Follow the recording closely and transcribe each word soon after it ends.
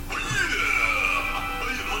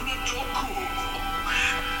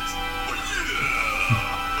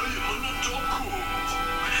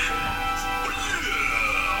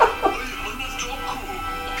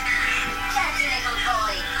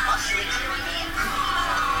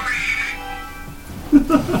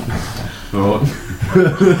Alright.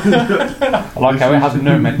 I like how it has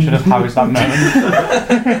no mention of how is that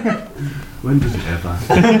known. When does it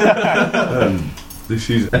ever? This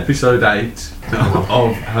is episode 8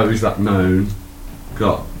 of How Is That Known.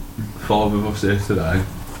 Got 5 of us here today.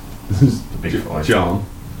 The big five. John.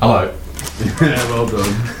 Hello. Yeah, well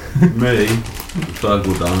done. Me. Third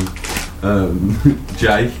well done.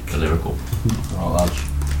 Jake. The lyrical. Right, lads.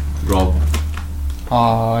 Rob.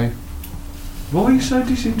 Hi. Why are you so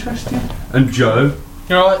disinterested? And Joe.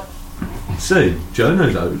 You alright? See, Joe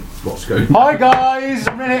knows what's going on. Hi guys,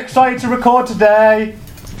 I'm really excited to record today.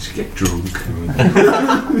 Just get drunk.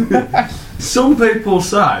 Some people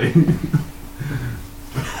say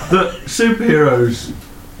that superheroes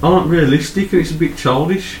aren't realistic and it's a bit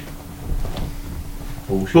childish.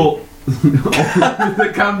 Bullshit. But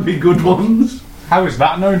there can be good ones. How is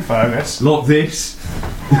that known, Fergus? Like this.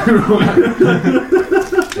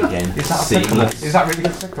 Again, Is that seamless. applicable? Is that really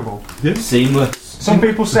applicable? Seamless. Some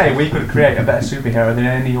people say we could create a better superhero than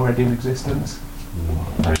any already in existence.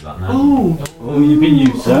 How's that now? Oh, Oh, you've been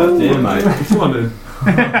usurped here, mate. funny.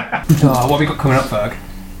 What have we got coming up, Ferg?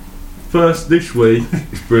 First, this week,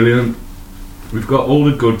 it's brilliant. We've got all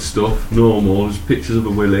the good stuff, normal. There's pictures of a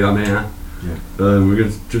Willy on here. Yeah. We're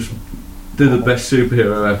going to just do the best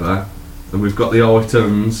superhero ever. And we've got the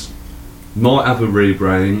items. Might have a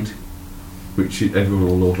rebrand, which everyone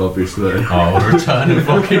will love, obviously. Oh, return of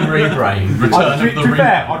fucking rebrain. Return To of the be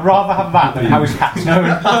fair, rebrain. I'd rather have that than how his cat's known.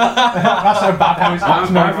 That's so bad how his cat's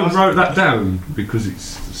I known. haven't wrote that down because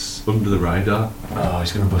it's under the radar. Oh,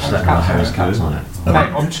 he's going to bust that guy Harry's cat's on it. Hey,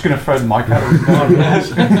 I'm just going to throw the mic out.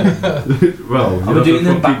 Well, Are we doing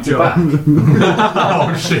them back to back?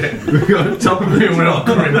 Oh shit. We've got top of the We're on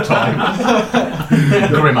grim time.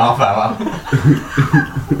 Grim half hour.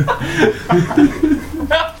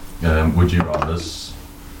 Would you rather's?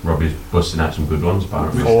 Robbie's busting out some good ones,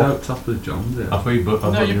 apparently. Missed out top of the John there. I thought you but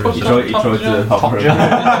No, you He pushed tried to hop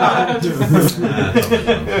around.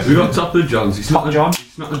 We got top of the Johns. It's not John.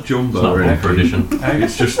 It's not a jumbo It's not or one for anything. edition.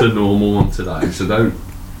 It's just a normal one today. So don't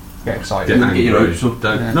Get excited. get angry. your hopes up.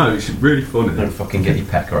 Don't, no, it's really funny. Don't fucking get your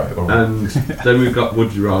pecker out. Or And then we've got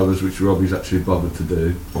Would You Rathers, which Robbie's actually bothered to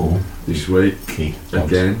do this week. key.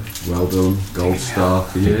 Again, well done. Gold star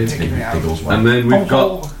for you. Diggles And then we've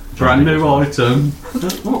got brand new item.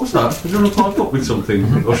 What was that? Do you want to pipe up with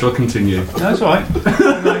something? Or shall I continue? No, that's alright.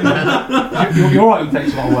 You're right who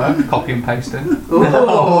takes a lot of work, copy and pasting.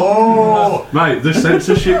 Oh! Mate, the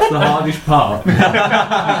censorship's the hardest part.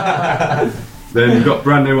 Then we've got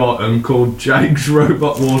brand new item called Jake's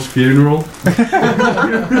Robot Wars Funeral.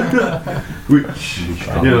 Which, you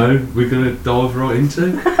know, we're going to dive right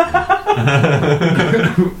into.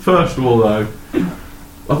 First of all though,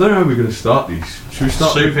 I don't know how we're going to start these. Should we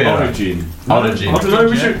start with Superhero. Origin? Origin. I don't know,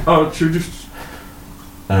 we should we just...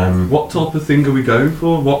 What type of thing are we going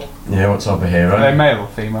for? What? Yeah, what type of Are they hero? male or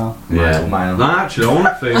female? Yeah. No, actually, I want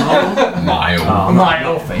a female. Male.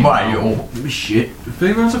 Male. Male. Shit.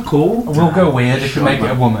 Females are cool. We'll go weird if we make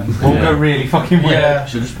it a woman. We'll Yeah. go really fucking weird. Yeah.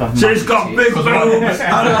 Should just have She's got big boobs and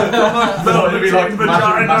a It'd be like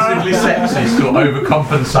massively sexist or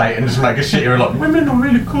overcompensate and just make a shit. You're like, women are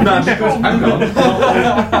really cool. No, because, hang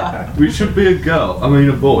on. We should be a girl, I mean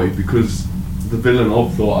a boy, because the villain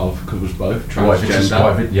I've thought of covers both. What if it's a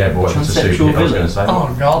Transgender. yeah, but what if it's a Transsexual superhero? I was villain. going to say.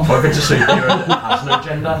 Oh god. What if it's a superhero that has no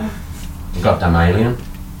gender? Goddamn alien.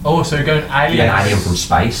 Oh, so we're going alien. Yeah, an alien from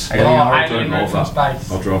space. Oh, I don't alien know from that.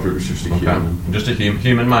 space. I'd rather it was just a human. Just a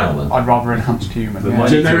human male then. I'd rather enhanced human. The Yeah. one-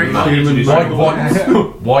 Generic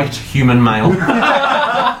human White human male.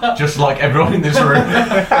 Just like everyone in this room.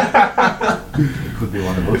 Could be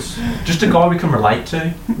one of us. Just a guy we can relate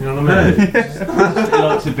to. You know what I mean? He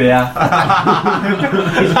likes a beer.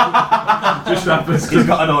 Just happens He's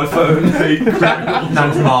got an iPhone.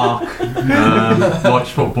 Name's Mark. Likes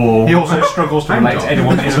football. He also struggles to relate to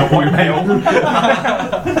anyone that isn't a white male.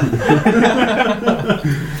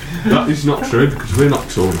 That is not true because we're not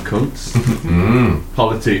Tory cunts.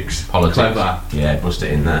 Politics. Clever. Yeah, bust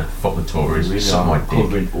it in there. Fuck the Tories. We Suck my are dick.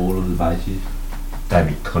 covering all of the bases.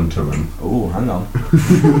 David Cunterman. Oh, hang on.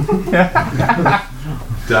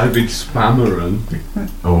 David Spammeron.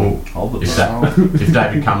 Oh. Hold the If, if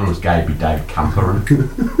David Cameron was gay, it'd be David Camperon.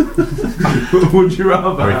 Would you I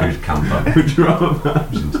reckon rather? he was camper. Would you rather?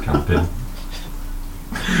 He was into camping.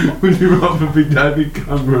 Would you rather be David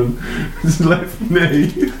Cameron's left knee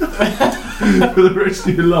for the rest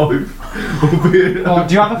of your life, or be? Oh,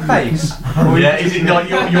 do you have a face? Yeah, is it like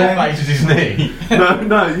your face is his knee?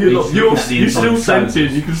 No, you're He's still inside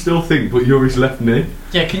sentient. You can still think, but you're his left knee.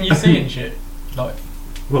 Yeah, can you see and shit? Like,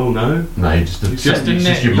 Well, no. No, you just It's it's just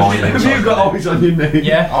just your mind. Have you got eyes on your knee?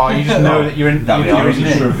 Yeah. Oh, you just know that you're in. That you're really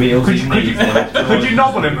just reveals Could his you- could knees. Could you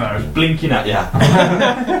nobble him though? Blinking at you.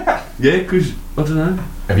 Yeah, because, I don't know.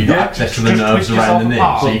 Have you got Yeah, access to the just nerves twist around the knee?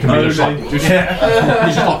 yourself So you can be just like, Only- he's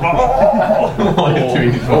just like, while you're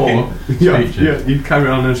doing his fucking speeches. yeah, you carry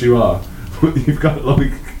on as you are, but you've got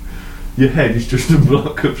like, your head is just a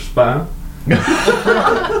block of spam.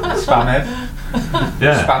 Spam head.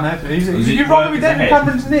 Yeah. Spam head. Is it You're wrong with his David head?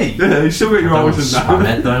 Cameron's knee. Yeah, you still got your eyes Don't on spam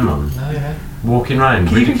that. it though, man. No, yeah. Walking around,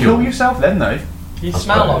 You can kill ridicule. yourself then, though. You I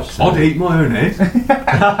smell like suppose. I'd eat my own head.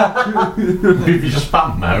 If you just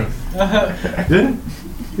spam mouth. Yeah.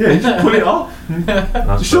 Yeah, you just pull it off.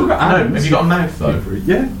 That's You still good. got No, hands. have you got a mouth though?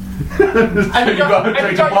 Yeah. You've got to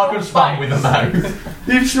drink a block of spam with a mouth.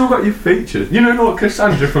 You've still got your features. You know, like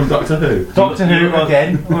Cassandra from Doctor Who. Doctor Who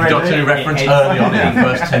again. Doctor Who reference early on in the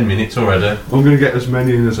first 10 minutes already. I'm going to get as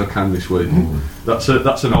many in as I can this week. That's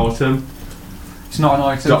an item. It's not an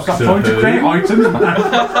item. Doctor Stop trying to Who. create items, man.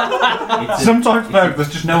 It's Sometimes, no, there's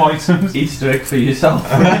just no items. Easter egg for yourself.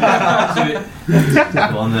 Go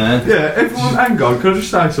on there. Yeah, everyone, hang on, can I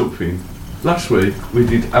just say something? Last week we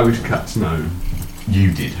did How is Cats Known?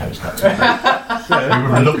 You did host that. We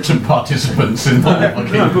were reluctant participants in that No,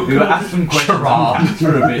 fucking but We were asking questions charade.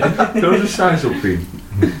 for a bit. can I just say something?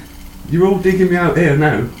 You're all digging me out here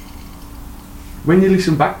now. When you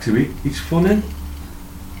listen back to it, it's funny.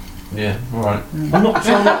 Yeah, alright. I'm not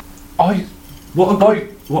trying to... What a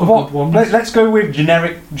good one. Let's go with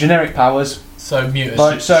generic powers. So muted.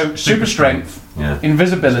 Right, so super strength, Yeah.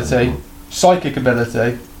 invisibility, psychic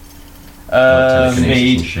ability,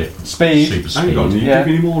 Telekinesis and shit. speed. Super speed. Hang on, you're Yeah.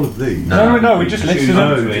 giving him all of these? No, we just listed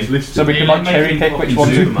No, them. just listed. So we can like cherry pick which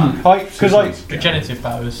ones. Superman. Because like Regenerative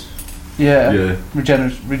powers. yeah, Yeah.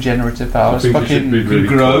 regenerative I powers, think it should be fucking really Could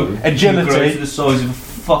grow. cool. Could grow to agility. the size of a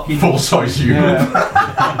fucking. Full size human. Yeah.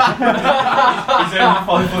 He's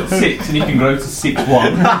only 5'6" and he can grow to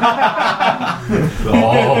 6'1".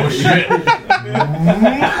 Oh shit.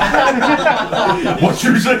 What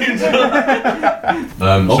you saying?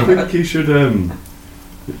 I So think he should.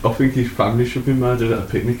 I think his family should be murdered at a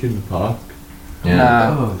picnic in the park, yeah.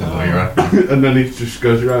 Nah. Oh, you're right. and then he just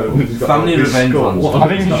goes around. And he's got Family like this revenge skull. ones. What I a-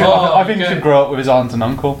 think he should. Oh, I think he okay. should grow up with his aunt and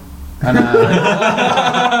uncle, and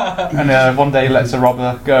one day he lets a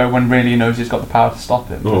robber go when really he knows he's got the power to stop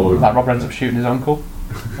him. Oh. That robber ends up shooting his uncle.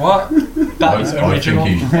 What? That is original.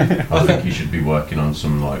 I think he should be working on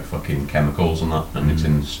some like fucking chemicals and that, and it's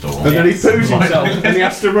in the store. And then he poos himself, and he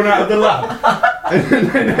has to run out of the lab, and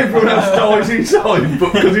then everyone else dies inside.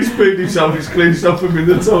 But because he's pooed himself, he's cleaned stuff him in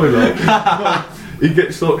the toilet. Like, he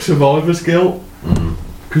gets like survivor's guilt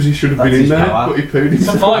because he should have been That's in his there, power. but he pooed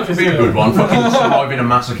himself. Survive Could be a good one. Fucking surviving a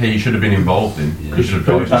massacre you should have been involved in. Yeah. You should have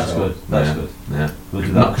died That's yourself. good. That's Yeah. good. Yeah. We'll do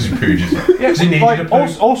Not that. because he pooed himself. Yeah, Because he needed a like,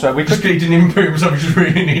 poo. also we Just could he didn't even poo himself, he just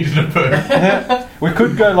really needed a poo. we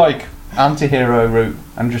could go like anti-hero route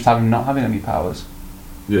and just have him not having any powers,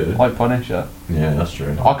 Yeah. like Punisher. Yeah, that's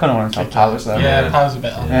true. I kind of want him to have powers though. Yeah, Yeah. powers are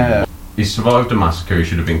better. Yeah. He survived a massacre he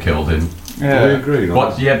should have been killed in. We Yeah. agree. on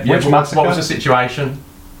What? that. Yeah. Which What massacre? was the situation?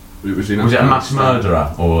 It was in Was it a mass Afghanistan.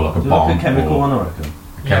 murderer or like a Like bomb? a chemical or one, I reckon.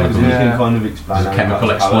 Chemical. You Yeah. can kind of explain. There's a how chemical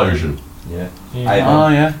that's power. explosion. Yeah. Yeah. Oh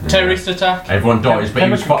yeah. Terrorist attack. Everyone dies, but he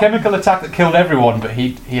was Chemical attack that killed everyone, but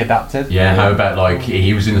he adapted. Yeah, how about like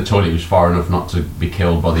he was in the toilet, he was far enough not to be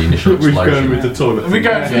killed by the initial We're going explosion. with the toilet. We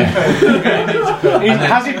go for the poo.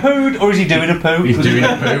 Has he pooed or is he doing a poo? He's doing a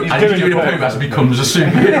poo, and he's doing a poo as he becomes a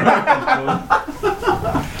superhero.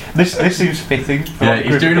 This seems fitting. For Yeah, like he's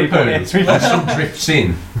group doing of a people poo, here and to be some drifts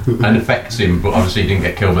in and affects him, but obviously he didn't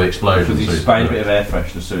get killed by the explosion. Because so he's he's spraying a good. bit of air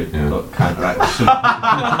freshener so it Yeah. like, counteracts some.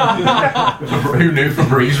 Who knew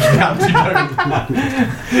Febreze was the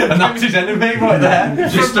antidote? And that's his enemy right there.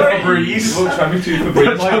 Mr. Febreze. What's wrong with you for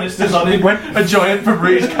bringing canisters on him? A giant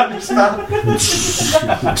Febreze canister.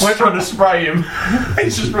 We're trying to spray him.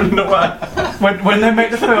 He's just running away. when they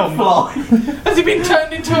make the film, Fly. Has he been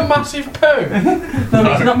turned into a massive poo?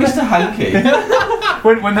 No, it's not Mr. Hanky.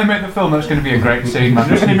 when they make the film, that's going to be a great scene, man.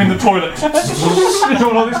 Just him in the toilet, all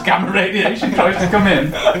this gamma radiation tries to come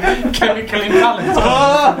in. Chemical imbalance.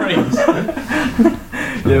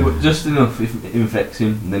 Yeah, but just enough if it infects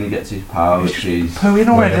him, and then he gets his power, which is. Pooing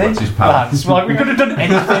already. What's his power? Lads, like we could have done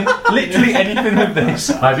anything, literally anything with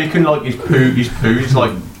this. Maybe you can like his poo is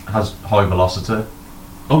like has high velocity.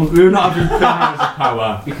 We're not having powers of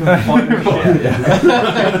power. You can find him.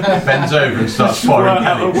 Yeah. Bends over and starts firing Right,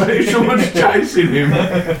 pellets. when someone's chasing him,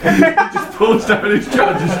 he just pulls down his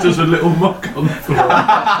jaw, just does a little muck on the floor.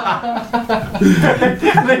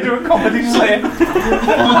 They do a comedy slam,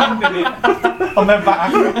 landing it on their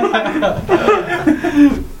back.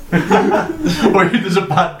 Or if there's a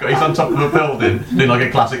bad guy, he's on top of a building, in like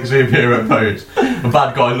a classic superhero pose. A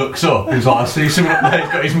bad guy looks up, he's like, I see someone up there,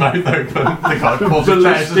 he's got his mouth open. The guy pulls his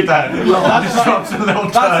trousers down, just drops a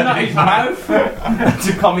little turd in his mouth. It's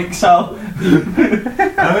a comic cell.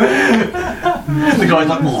 The guy's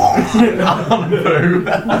like, on poo.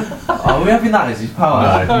 Are we having that as his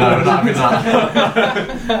power? No, we're not having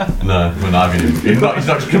that. No, we're not having him. He's not just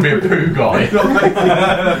going to be a poo guy.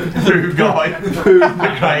 Poo guy. Poo,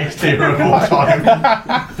 the greatest hero of all time.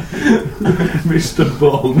 Mr.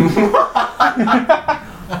 Bong.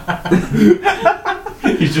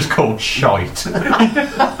 He's just called Shite.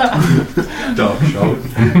 Dark Shite.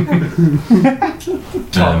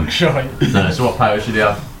 Dark shite. No, so what power should he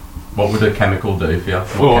have? What would a chemical do for you?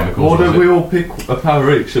 What Well, chemicals why was don't it? we all pick a power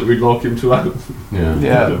each that we'd like him to have? Yeah.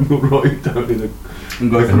 Yeah. And we'll write it down in a... And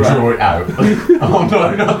go And for draw it out. Oh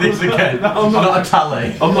no, not this again. Not a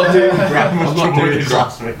tally. I'm not doing a graph. I'm I'm not doing a this graph.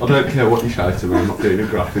 last week. I don't care what you shout to me, I'm not doing a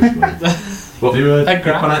graph this week. What? Do A pick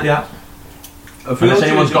graph. one out the app. Unless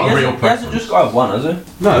anyone's got a real He hasn't just got to have one, has he?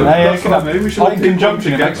 No, No, that's you can what I have mean. We should all like in pick one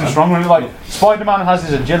conjunction, it makes him together. stronger. Like Spider-Man has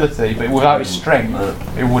his agility, but without his strength,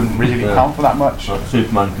 it wouldn't really Yeah. count for that much. Like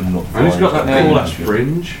Superman can look. And he's got that Yeah. cool ass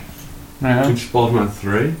fringe Yeah, in Spider-Man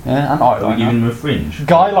 3. yeah, and Are we giving eyeliner. him a fringe?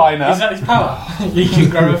 Guy Is liner. that his power? You can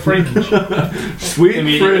grow a fringe. Sweet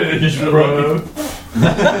Immediately fringe, bro.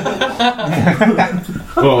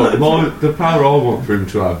 Well, the power I want for him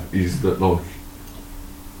to have is that, like,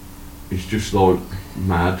 he's just, like,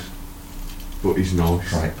 mad, but he's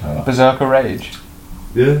nice. Right power. Berserker Rage.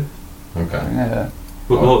 Yeah, Okay. Yeah,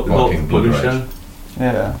 but Like like Blood Punisher.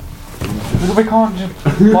 yeah. We can't just.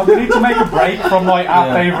 Like, we need to make a break from like our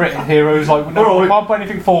Yeah. favourite heroes. Like, we Alright. can't put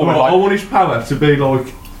anything forward. I Like, want his power to be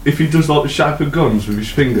like, if he does like the shape of guns with his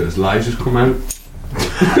fingers, lasers come out.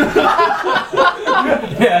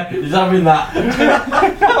 Yeah, he's having that.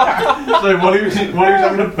 So while he was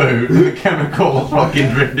having a poo, the chemicals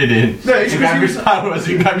fucking drifted in. No, it's He because gave his powers,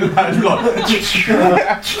 he gave his powers like...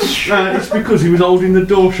 it's because he was holding the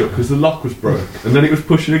door shut because the lock was broke, and then it was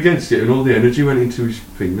pushing against it, and all the energy went into his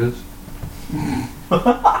fingers.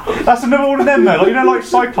 that's another one of them though. Like, you know, like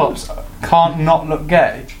Cyclops can't not look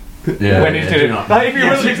gay Yeah, when he's doing it. Like, if you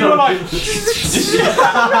Yes, if you were like,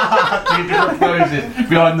 Two different poses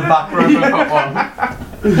behind the back row of that one.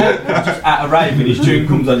 Just at a rave and his tune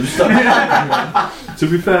comes on. Just like, To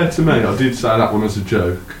be fair to me, I did say that one as a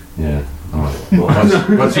joke. Yeah. Alright.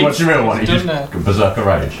 What's your real one? He just Berserker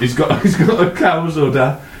Rage. He's got a cow's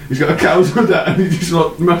udder. He's got a cow's udder, and he just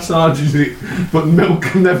like massages it, but milk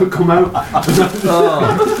can never come out.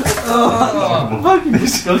 fucking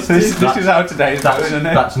disgusting. this is how today's going, isn't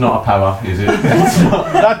it? That's not a power, is it?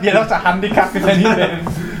 Yeah, that's a handicap if anything.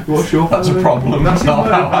 What's your That's a power? problem. That's not a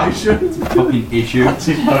power. motivation. Fucking issue. That's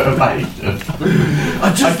his motivation.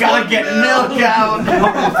 I gotta get milk out.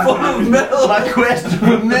 Full of milk. My quest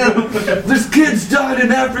for milk. This kid's died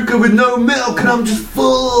in Africa with no milk, and I'm just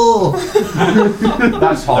full.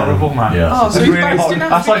 That's horrible, man. Yeah. Oh, so That's he's really based horrible. in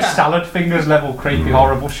That's like Africa? salad fingers level creepy,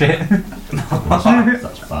 horrible shit.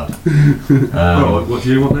 That's bad. Right, what do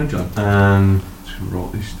you want then, John? Let's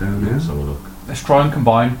write this down here. Let's have a look. Let's try and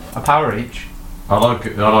combine a power each. I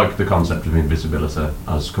like the concept of invisibility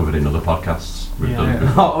as covered in other podcasts. We've done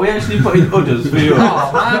Oh, are we actually putting udders for you?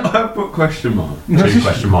 I put question mark. 2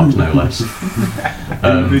 question marks, no less.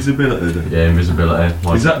 Invisibility then. Yeah, invisibility.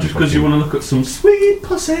 Like Is that just because you want to look at some sweet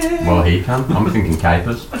pussy? Well, he can. I'm thinking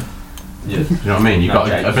capers. Yeah. Do you know what I mean? You've got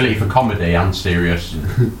Capes. ability for comedy and serious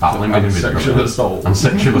battling with And sexual invisibility. assault. And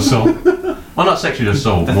sexual assault. Well, not sexual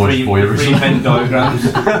assault, more just three voyeurism. Venn diagrams.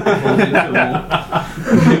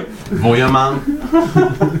 Voyeur man.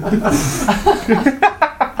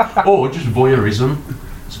 Or just voyeurism.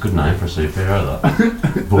 It's a good name for a superhero,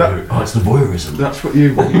 that. Oh, it's the voyeurism. That's what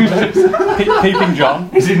you want. Peeping John.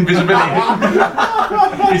 His invisibility.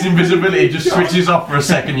 His invisibility just switches off for a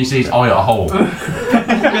second. You see his eye at a hole.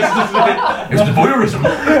 It's the voyeurism.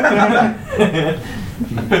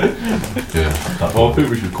 Yeah. I think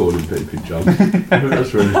we should call him Peeping John. I think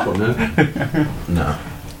that's really funny. No.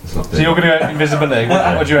 It's not So you're going to go invisibility.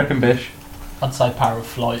 What do you reckon, Bish? I'd say power of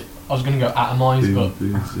flight. I was going to go atomise, but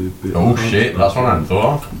Oh shit, that's what I hadn't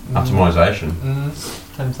thought of.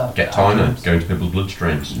 Atomisation. Get tiny, go into people's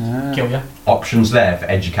bloodstreams. Kill you. Options there for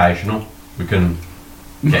educational. We can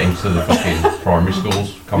get into the fucking primary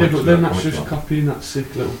schools. Yeah, Comics, but then that's comics just one. copying that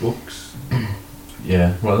sick little books.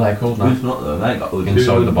 Yeah, what are they called now? It's not though, they ain't got udders.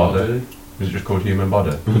 Inside the body. Is it just called human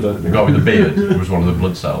body? I don't The know. guy with the beard was one of the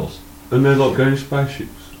blood cells. And they're like going to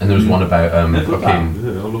spaceships. And there was one about fucking.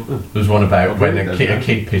 Yeah, I love them. There was one about when Okay, a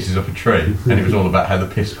kid pisses up a tree, and it was all about how the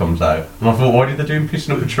piss comes out. And I thought, why did they do him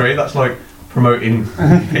pissing up a tree? That's like promoting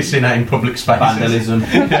pissing out in public spaces. Vandalism.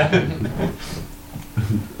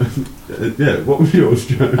 Yeah, what was yours,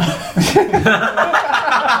 Joe?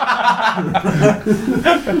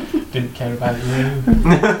 Didn't care about you.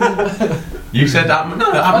 You said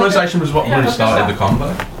atomisation was what really started the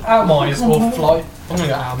combo. Atomise or flight. I'm gonna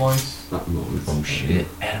go atomise. Oh shit.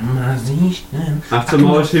 Atomisation.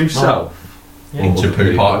 Atomise himself. Yeah. Into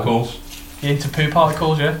poo particles. Into poo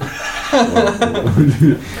particles, yeah.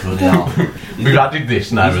 We've added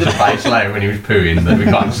this now as a base layer when he was pooing that we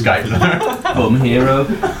can't escape now. Bum hero.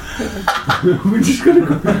 We're just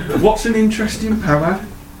gonna. What's an interesting power?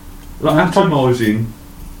 Like atomising.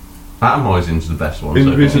 Atomising's the best one.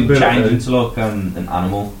 Invisible. Change into like an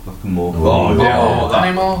animal, like a morph. Oh,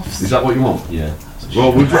 yeah. Animorphs. Is that what you want? Yeah.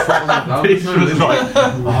 Well, we'll just follow that down. It's really like,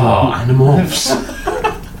 animorphs.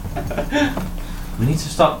 We need to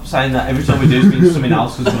stop saying that every time we do it means something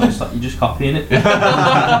else because you're just copying it.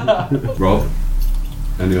 Rob,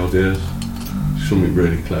 any ideas? Something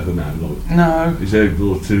really clever now, like No. he's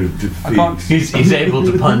able to can't- defeat. He's able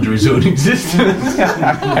to ponder his own existence.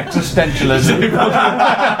 Existentialism.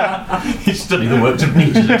 He studied the works of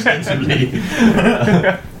Nietzsche extensively.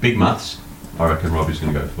 Big maths. I reckon Robbie's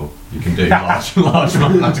going to go for. You can do large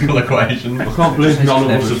mathematical equations. I can't believe none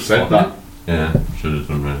of us have said that. Yeah, should have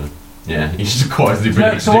done really. Yeah, he's just quietly No,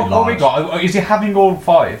 brilliant so to do what we large. got? Is he having all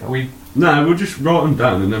 5? Are we? No, we'll just write them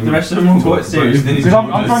down and then The rest of them are quite serious. Then he's Because I'm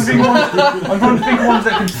trying to think of ones. I'm trying to think of ones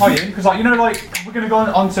that can tie in. Because we're going to go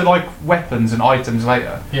on to like weapons and items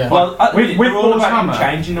later. Yeah. well, With we're all Thor's about him hammer.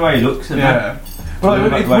 changing the way he looks. And Yeah. Well, Well,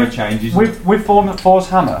 the way he changes. with Thor's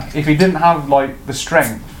hammer, if he didn't have like the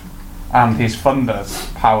strength and his thunder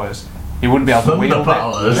powers, he wouldn't be able to Thunder wield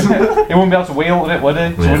powers. it. He wouldn't be able to wield it, would he?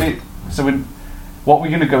 Yeah. What are we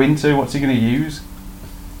going to go into? What's he going to use?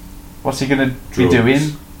 What's he going to be Drugs.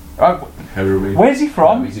 doing? Heroin. Where's he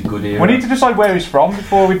from? He's a good hero. We need to decide where he's from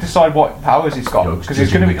before we decide what powers he's got. Drugs, Because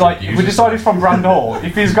he's going to be like, if we decide he's from Brand Hall,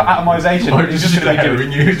 if he's got atomisation, Or he's just going to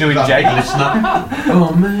be doing Jake.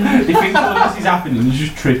 Oh man. If he thinks all this is happening, he's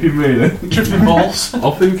just tripping really. Tripping balls.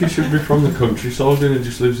 I think he should be from the countryside and he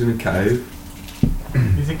just lives in a cave.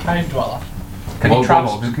 He's a cave dweller. Can Well, he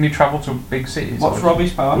travel? what's- Can he travel to big cities? What's or-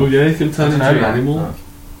 Robbie's power? Well, yeah, he can turn I into don't an know. animal.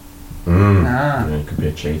 Ah, It could be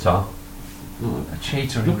a cheetah. Oh, a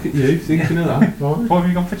cheetah. look at you thinking of that. What have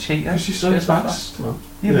you gone for cheetah? Because you're so fast. Yeah,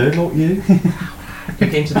 Yeah, like you.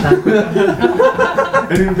 Get into town quicker.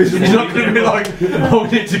 An invisible. He's not going to be like, oh, we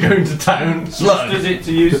need to go into town Just slow. does it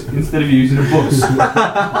to use instead of using a bus.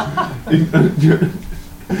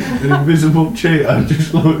 An invisible cheetah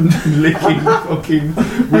just like licking fucking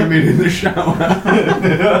women in the shower.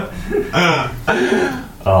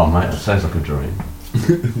 Oh mate, that sounds like a dream.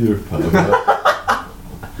 You're a pervert.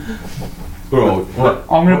 Right, what?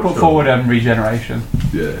 I'm going to put forward regeneration.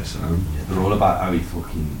 Yeah, Sam. Yeah, they're all about how he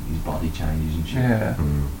fucking his body changes and shit. Yeah.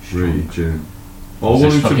 Regen. I Does want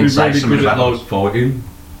this him to fucking be say really something good at about like fighting.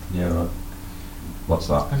 Yeah, right. What's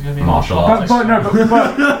that? There's gonna be Martial But, arts.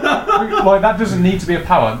 but like that doesn't need to be a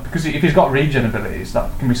power because if he's got regen abilities,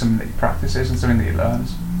 that can be something that he practices and something that he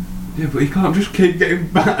learns. Yeah, but he can't just keep getting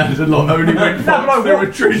battered and like only win fights through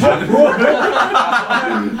attrition.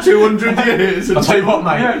 200 years. I'll tell you what,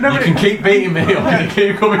 mate. Yeah, no, you but- can keep beating me. I'm going to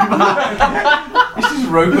keep coming back. This is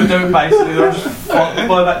rope-a-dope basically. They're just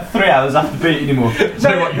by about 3 hours after beating him up.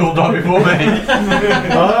 Tell you what, you'll die before me.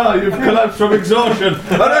 Ah, you've collapsed from exhaustion.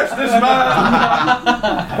 Arrest this man.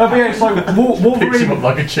 No, but yeah, it's like Picks him up Wolverine.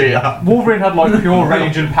 like a cheetah. Wolverine had like pure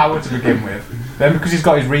rage and power to begin with. Then because he's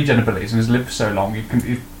got his regen abilities and has lived for so long, he's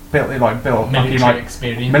built fucking military like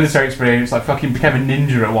experience. military experience. Like fucking became a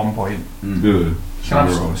ninja at one point. Good. So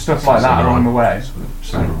have stuff like that along the way.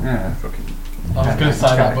 Yeah. I was going to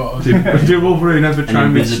say that, but I was Did Wolverine ever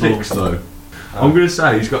train with invisible. sticks though? I'm going to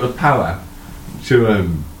say he's got the power to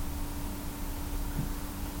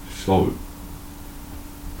so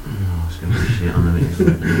It's going to be shit on the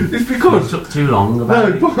minute. it's because took too long no, about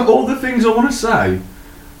it. but all the things I want to say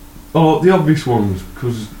are the obvious ones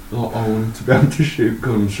because I want to be able to shoot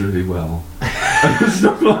guns really well and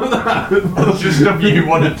stuff like that. That's just stuff you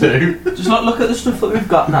want to do. Just like look at the stuff that we've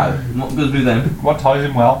got now. And what goes with them? What ties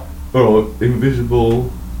him well? Alright, invisible,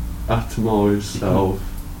 atomised self,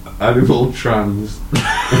 animal trans,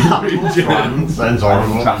 regen. Sounds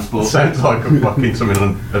horrible. Transport. Sounds like a fucking something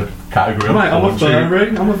on a category. Mate, I'm a furry.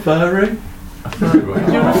 furry. I'm a furry.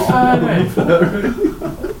 You're a furry.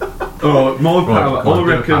 Alright, my Right, power. come on, I do a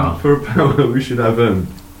reckon power. for a power we should have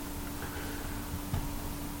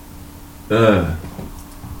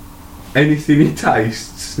anything he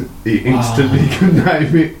tastes, he instantly can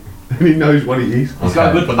name it and he knows what it is. He's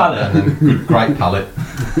got a good palate. Good, great palate.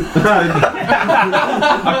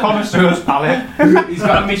 A connoisseur's palate. He's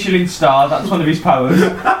got a Michelin star, that's one of his powers.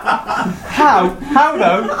 How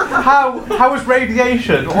though? How was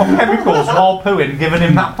radiation or chemicals while pooing given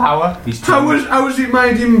him that power? How has it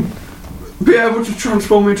made him be able to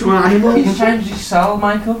transform into an animal? He's changed his cell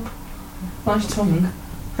makeup. Nice tongue.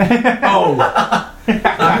 Oh, I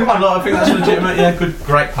think that's legitimate. Yeah, good,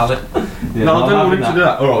 great palate. Yeah, no, I don't I'm want him to having do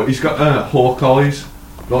that. Alright, he's got hawk eyes.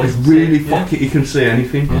 Like, he's really fucking, he can see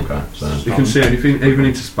anything. Okay, so He can see anything, even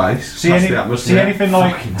into space. See, That's the atmosphere. see anything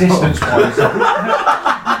like distance-wise?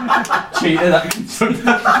 cheater that can see.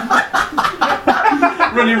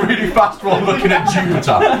 running really fast while looking at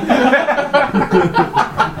Jupiter.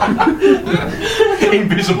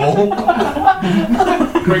 Invisible.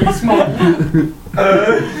 Pretty small.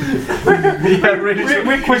 Yeah, really.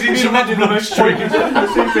 We're quizzing someone's bloodstream.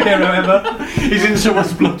 superhero ever. He's in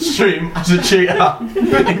someone's bloodstream as a cheetah,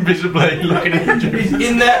 invisibly looking at Jupiter. He's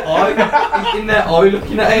in their eye. He's in their eye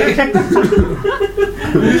looking at it.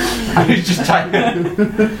 And he's just taking.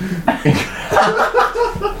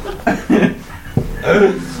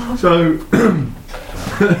 So,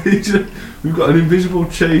 we've got an invisible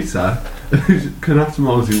cheetah who can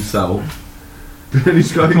atomise himself, and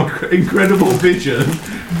he's got incredible vision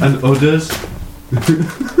and udders.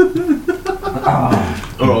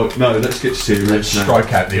 Alright, no, let's get serious Let's now.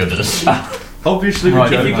 strike out the others. Obviously,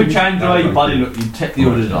 Right, we're If you joking. could change the way your body looked, you'd take the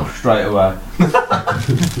others off straight away.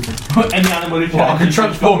 Any animal who Well, I can changes.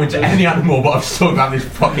 transform into any animal, but I've still got this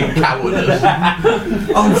fucking cow udders.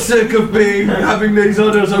 I'm sick of having these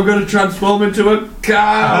udders. I'm going to transform into a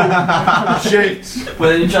cow. Shit.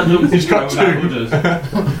 Well, then you transform into He's got your own two.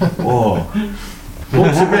 udders. Whoa.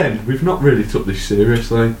 Once again, we've not really took this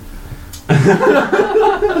seriously.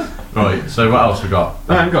 Right, so what else we got?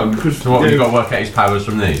 Hang on, because So what, we've got to work out his powers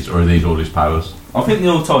from these, or are these all his powers? I think they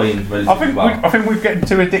all tie in relatively well. I think we've getting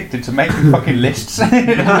too addicted to making fucking lists.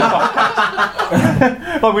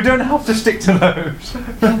 Like, we don't have to stick to those.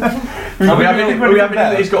 Are we having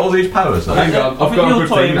that he's got all these powers though? Hang on, I I've think got a you'll good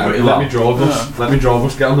tie thing in now. pretty Let well. me drive us. Let me drive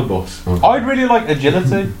us. Get on the bus. I'd really like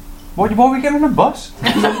agility. Why are we getting on a bus?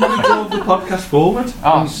 Let me drive the podcast forward.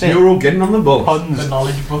 Oh, sick. You're all getting on the bus. The Puns.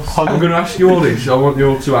 knowledge bus. I'm going to ask you all this. I want you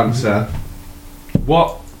all to answer.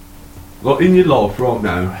 What in your life right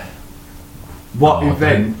now? What Oh,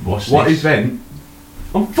 event? what's What this? event?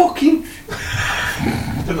 I'm fucking.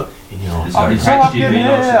 In your It's already so texted you,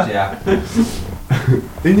 happy, yeah.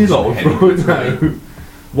 In your life right now,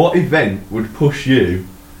 what event would push you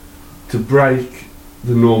to break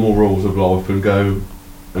the normal rules of life and go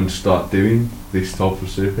and start doing this type of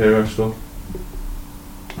superhero stuff?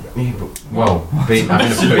 Well, having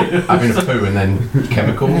a poo and then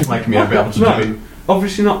chemicals making me be able to do it. No,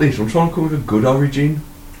 obviously not this. I'm trying to come with a good origin.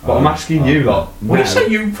 But I'm asking you lot. What do you now. say?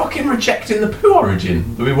 You fucking rejecting the poo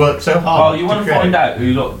origin that we worked so Oh, hard. you want to create? find out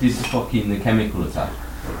who did the chemical attack?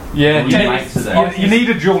 Yeah, Well, you might today. you need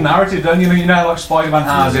a dual narrative, don't you? You know, like Spider-Man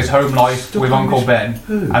has his home life with Uncle Ben,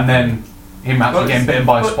 and then him actually getting bitten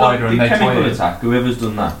by a spider, and the they tie chemical it. attack, whoever's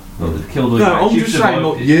done that. Like, they've killed all No, your mates, I'm you've just saying,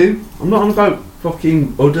 survived not it. you. I'm not on about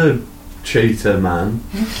fucking other cheater man.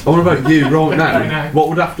 I want about you right now. What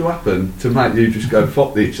would have to happen to make you just go,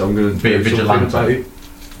 fuck this, I'm going to Be a do something vigilante. about it?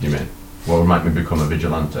 You mean? What would make me become a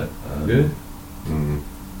vigilante? Yeah.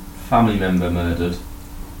 Family member murdered.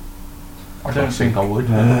 I don't think I would.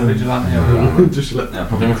 Vigilante. Just let Yeah, I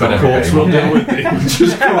don't think I'd ever courts get run involved. down with it.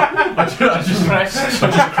 Just cry. I just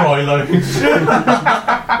cry loads.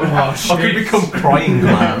 I could become crying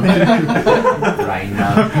man. Rain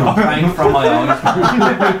now. Rain from my eyes.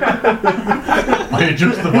 I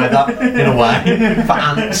adjust the weather in a way for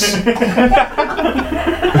ants.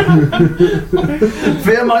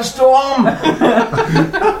 Fear my storm.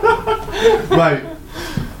 Right.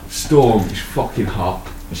 Storm is fucking hot.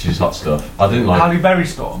 She's hot stuff. I didn't like. Halle Berry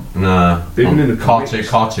Storm. Nah. Even in the cartoon. The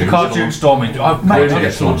cartoon Storm. Oh, Mate, mate, I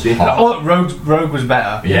get some dick. oh, Rogue was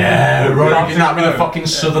better. Yeah, right. Cartoon That with a Rogue. fucking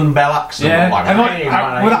southern bell accent. Yeah, Like, and hey,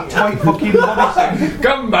 like with that tight fucking body thing.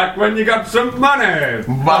 Come back when you got some money.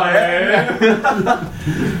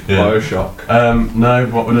 Bioshock. No,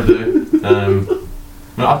 what would I do?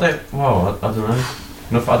 No, I don't. Well, I don't know.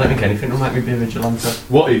 No, I don't think anything will make me be a vigilante.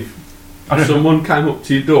 What if someone came up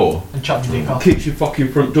to your door, And chopped your dick off. kicked your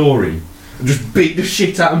fucking front door in, and just beat the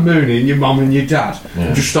shit out of Mooney and your mum and your dad, Yeah.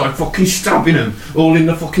 and just started fucking stabbing them all in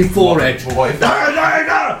the fucking forehead? What if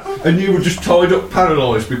And you were just tied up,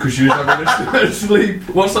 paralysed because you was having a sleep.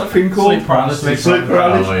 What's that thing called? Sleep paralysis. Sleep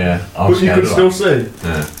paralysis. Oh yeah, I'm But you scared could of still that. see.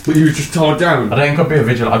 Yeah. But you were just tied down. I don't think I'd be a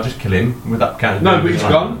vigilante. I'd just kill him with that kind of. No, but he's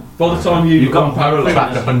gone. By the time you've You've gone got paralysed.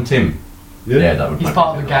 Back to hunt him. Yeah, that would. He's make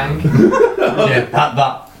part me of the feel gang. like- Yeah,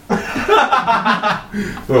 that.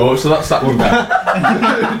 Right, so that's that one down.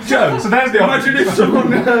 Joe, So there's the imagine if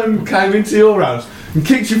someone came into your house and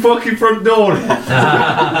kicked your fucking front door in.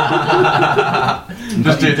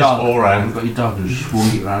 Just do this all round. You've got your dog and swung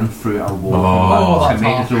it around, threw it out of the wall, Oh, about 10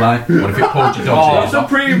 that's metres away. What if it pulled your Oh, dog's that's ears a off?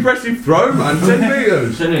 pretty impressive throw, man. 10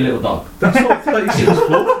 metres. It's only a little dog. That's not 36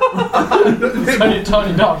 foot.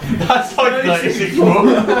 Tiny dog. That's like 36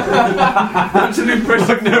 foot. That's an impressive.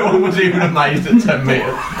 Like no one was even amazed at 10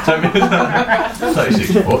 metres. 10 metres.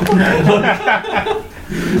 36 foot.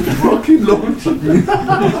 Fucking launch.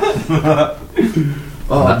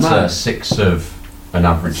 Oh, That's man. 6 of an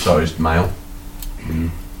average sized male.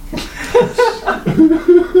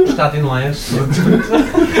 Just adding layers.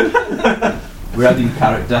 We're adding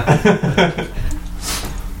character.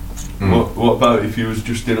 What about if you was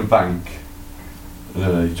just in a bank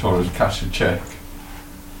and you're trying to cash a cheque?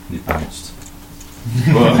 And it bounced.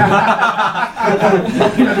 Well,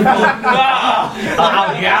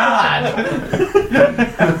 Oh god!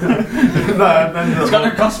 It's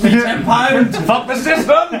gonna cost me £10! Fuck the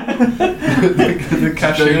system! the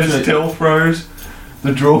cashier still froze.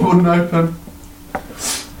 The drawer wouldn't open.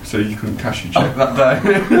 So you couldn't cash your cheque that day.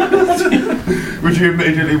 Would you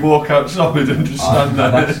immediately walk outside and just stand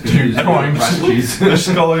there? That's good. crimes. The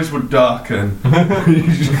skies would darken. You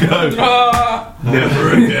just go,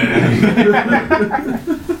 never again.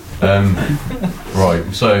 Right,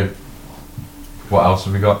 so what else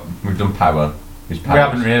have we got? We've done power. His We powers.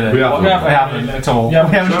 haven't really. We haven't. We haven't at all. Yeah,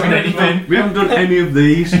 we haven't So done anything. We haven't done any of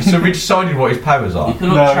these. So we decided what his powers You are. can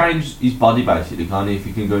No. change his body basically, can't you? If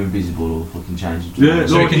you can go invisible or fucking change it. Yeah,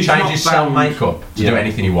 So he Like, can he's change not his cell bound. makeup to do Yeah.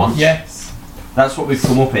 anything he wants. Yes. That's what we've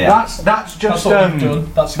come up here. That's That's just what we've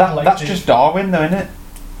done. That's that's collective. just Darwin, though, isn't it?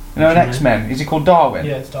 You know, in X-Men, is he called Darwin?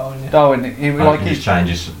 Yeah, it's Darwin. Yeah. Darwin, he, And like he his, just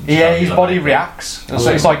changes. yeah, his cellular body makeup. reacts. Oh,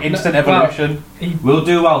 So it's like instant well, evolution. We'll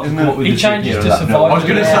do well to Isn't come it? up with He the changes shit to here, survive. I was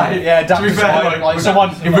going to Yeah. say, Yeah, to be fair, like someone,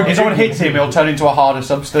 if someone hits him, he'll turn into a harder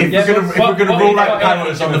substance. if Yeah, we're but going to what rule we've out got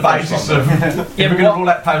powers here- on the basis of, if we're going to rule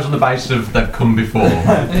out powers on the basis of they've come before,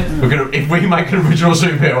 we're going to, if we make an original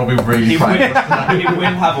superhero, I'll be really He will, proud. he will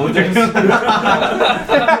have audience.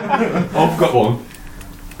 I've got one.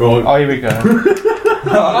 Right. Oh, here we go.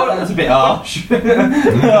 Oh, that's a bit harsh.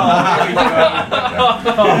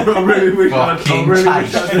 I really wish Fucking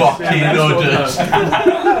taste fucking udders.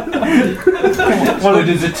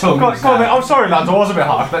 Udders a tongue. Go on, then. I'm sorry, lads, I was a bit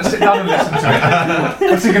harsh. Let's sit down and listen to it.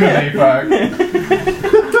 What's it going to be, bro?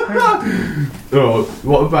 Right,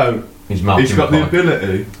 what about He's melting. he's got the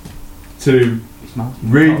ability to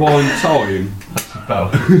rewind time,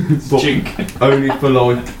 but Jink. only for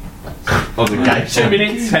like I don't know, 2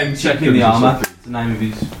 minutes. 10 Check seconds in the or armour. something. It's the name of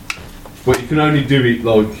his. But you can only do it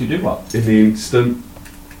like You do what? in the instant.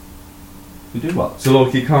 You do what? So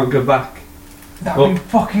like you can't go back. That'd be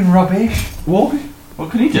fucking rubbish. Why? What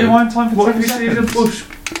can he Do you do? mind time for What 10 if he's in a seconds? bush?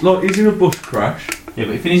 Like he's in a bush crash. Yeah,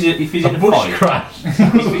 but if he's in A a bush fight, crash.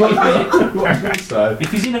 What can I say? if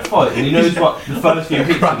he's in a fight and he knows what the first few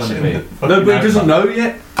hits are going to be, No, but he doesn't know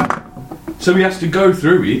yet. So he has to go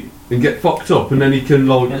through it and get fucked up, and then he can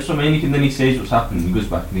like, that's what I mean. Then he sees what's happening and goes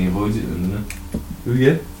back and he avoids it. Then, doesn't he?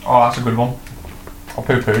 yeah, Oh, that's a good one. I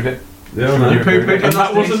poo-pooed it. yeah. I know. You poo-pooed it, And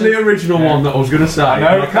that wasn't the original one that I was gonna say. I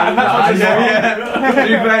know, that's what I said. Yeah. To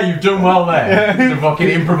be fair, you've done well there. To fucking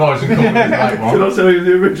improvise and come up with a great Can one. I tell you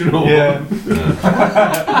the original Yeah. one?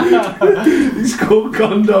 He's called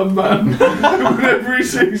Condom Man. Whenever he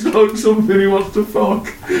sees like something he wants to fuck,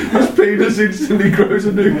 his penis instantly grows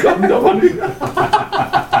a new condom on it.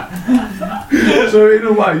 So in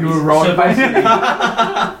a way, you were right. So basically,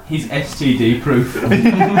 he's STD proof.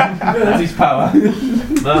 That's his power.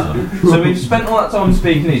 So we've spent all that time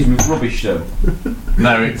speaking these with rubbish though.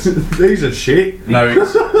 No, it's These are shit.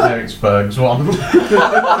 it's Berg's one.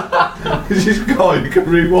 This is guy who can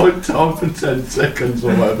rewind time for 10 seconds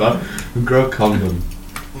or whatever and grow a condom.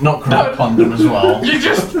 Not correct condom as well. You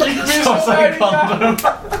just Stop saying condom.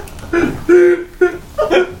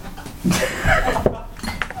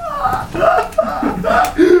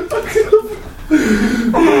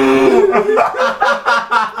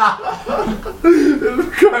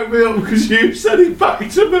 It cracked me up because you said it back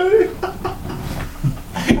to me.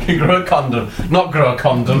 Can grow a condom, not grow a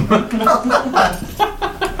condom.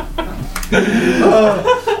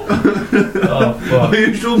 Oh fuck. I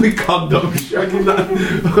used all my condoms shagging that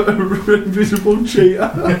invisible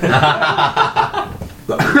cheetah.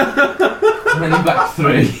 Men in Black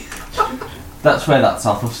 3. That's where that's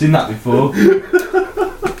off. I've seen that before.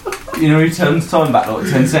 You know, he turns time back like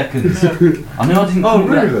 10 seconds. I know I didn't. Oh,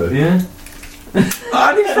 think that- really? Yeah.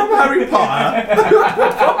 And he's from Harry Potter.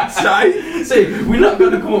 say. See, we're not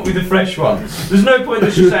going to come up with a fresh one. There's no point in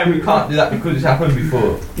us just saying we can't do that because it's happened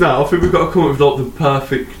before. No, I think we've got to come up with like the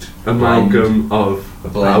perfect amalgam of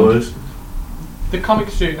powers. The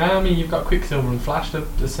comics do now. I mean, you've got Quicksilver and Flash. They've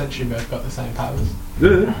essentially both got the same powers.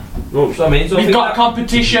 Yeah. Well, So I mean, so I We've think got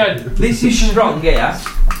competition. this is strong, yeah,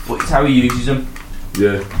 but it's how he uses them.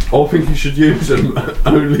 yeah. I think you should use them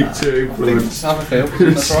only to influence Have a feel.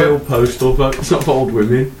 That's still postal votes, not old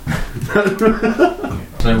women.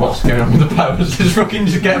 So what's going on with the powers? Just fucking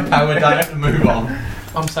just get a power down and move on.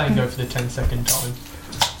 I'm saying go for the 10-second time.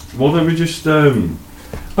 Well, then we just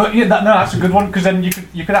But yeah, that's a good one because then you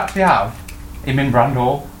could actually have him in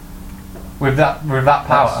Brandor with that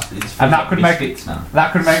power, and that could make it now.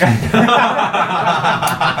 that could make.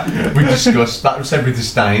 We discussed that was said with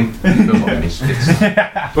disdain. Feels like misfits.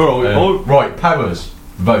 Right, powers.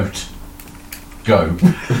 Vote. Go.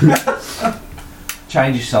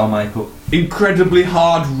 Change your soul makeup. incredibly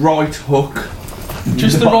hard right hook.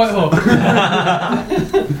 Just the right hook.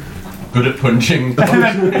 Good at punching. And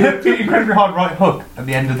then the incredibly hard right hook at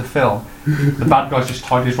the end of the film. The bad guy's just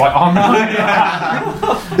tied his right arm.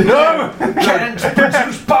 No! Can't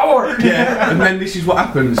produce power! Yeah, and then this is what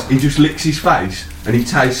happens. He just licks his face and he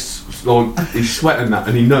tastes like his sweat and that,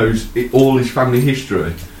 and he knows all his family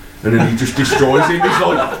history. And then he just destroys him. He's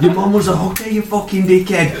like, your mum was a hooker, you fucking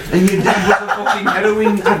dickhead, and your dad was a fucking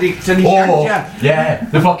heroin addict, and he shanked ya. Yeah,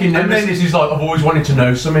 the fucking nemesis is like, I've always wanted to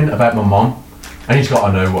know something about my mum. And he's like,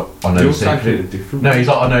 I know the secret. No, he's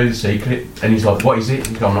like, I know the secret. And he's like, what is it?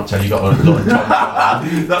 He's like, I'm not telling you, got to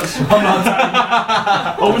That's I'm not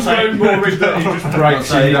I was going more with that he just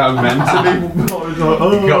breaks him down mentally. I was like,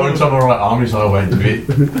 oh. You got on top of my right arm, he's like, I went to it.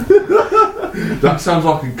 That sounds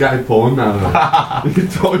like a gay porn now. He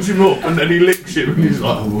ties him up and then he licks him and he's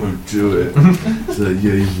like, I won't do it. So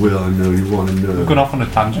yeah, you will, I know, you want to know. We've gone off on a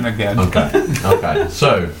tangent again. Okay.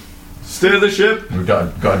 So, steer the ship. we've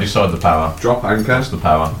got to decide the power. Drop anchor. That's the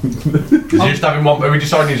power. Is he just having one? Are we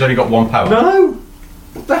deciding he's only got one power? No!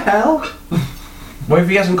 What the hell? Well, if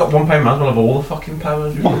he hasn't got one power, might as well have all the fucking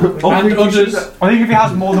powers. And others, I think if he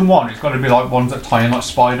has more than one, it's got to be like ones that tie in, like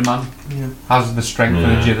Spider-Man. Yeah. Has the strength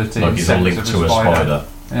and agility. Like he's a sense link of to a spider.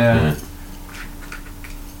 Yeah.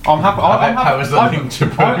 I'm happy. I I'm bet happy. powers that link to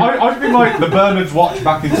I think like the Bernard's watch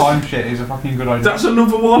back in time shit is a fucking good idea. That's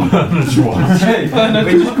another one. Bernard's watch.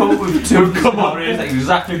 We just come up with two scenarios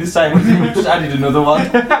exactly the same. We've just added another one.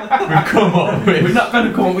 We've come up with. We're not going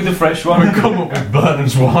to come up with a fresh one. We've come up with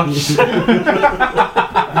Bernard's watch.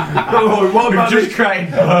 Oh, what We've about just created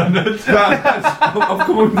Bernard. I've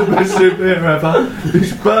come up with the best superhero ever.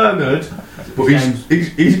 It's Bernard, but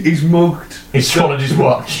he's mugged. He swallowed his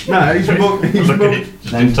watch. No, he's mugged. He's Look at mugged. it.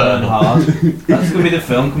 Just Name's Burn internal. Hard. That's going to be the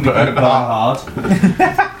film. Can be Burn Hard.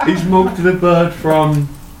 He's mugged the bird from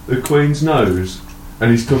the Queen's nose,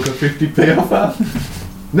 and he's took a 50p off her.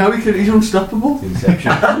 No, he's unstoppable.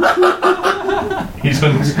 Inception. He's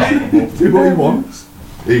unstoppable. Do what he wants.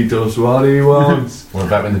 He does what he wants. What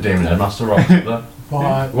about when the demon headmaster rocks up there?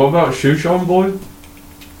 Why? What about Shoeshine Boy? Do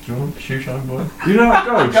you want Shoeshine Boy? You know that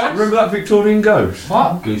ghost? Remember that Victorian ghost?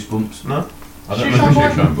 What? Goosebumps. No. I don't know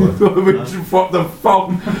Shoeshine Boy. What the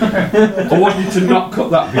fuck? I want you to not cut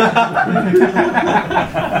that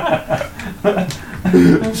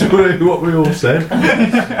bit. Sorry, what we all said.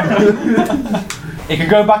 He can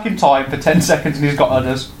go back in time for 10 seconds and he's got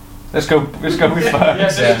udders. Let's go with first.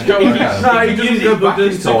 Let's go with that. No, he doesn't go back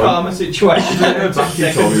in to time. calm a situation. He doesn't go back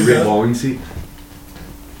in time, he rewinds it.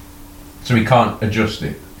 So he can't adjust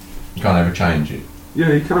it. He can't ever change it.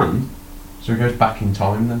 Yeah, he can. So he goes back in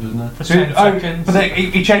time then, doesn't he? For 10 seconds. But then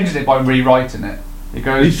he changes it by rewriting it. He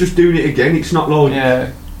goes. He's just doing it again, it's not like...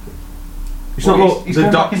 Yeah. It's Well, not like he's the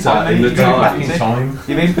going back in doctor time, in the he's going back time. Back in time.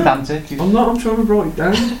 You're being pedantic. I'm trying to write it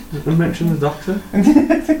down and mention the doctor.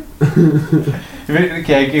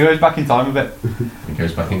 Okay, he goes back in time a bit. He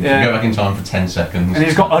goes back in. Yeah. You go back in time for 10 seconds. And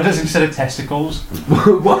he's got udders instead of testicles.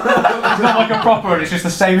 What? It's not like a proper, it's just the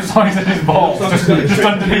same size as his balls, just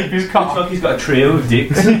underneath his Looks cock. like he's got a trio of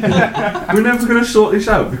dicks. We're never going to sort this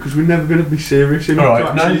out because we're never going to be serious enough Alright,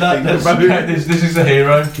 to no, actually think that's about okay. it. This is the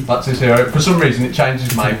hero. That's his hero. For some reason, it changes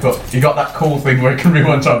his makeup. He got that cool thing where he can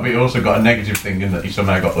rewind time, but he also got a negative thing in that he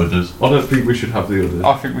somehow got udders. I don't think we should have the others.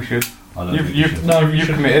 I think we should. I don't You've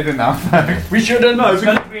committed it now. We shouldn't. No, It's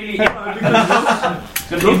because going to really it's it's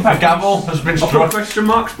going to The impact. gavel has been I put struck. question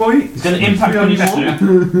marks by it. It's going to impact on your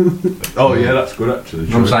suit. Oh yeah, that's good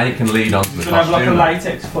actually. I'm saying it can lead on to the It's going to have like a costume.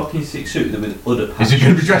 latex fucking sick suit with other Is he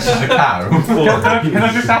going to be dressed as a cow? Can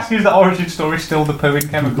I just ask, is the origin story still the pooing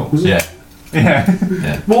chemicals? Yeah.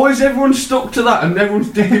 Yeah. Why is everyone stuck to that and everyone's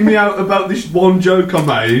digging me out about this one joke I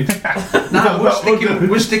made? No,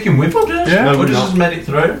 we're sticking with Udders. Yeah. No, we're Udders not. has made it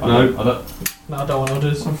through. No, I don't, No, I don't want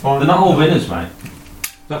others. I'm fine. they're not all winners, mate.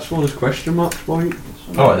 that's why there's question marks, boy.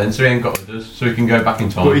 Alright then, so he ain't got Udders, so we can go back in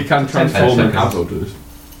time. But he can transform and have seconds.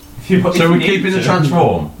 others. So we're keeping the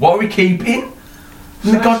transform. What are we keeping?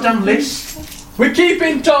 The goddamn list. We're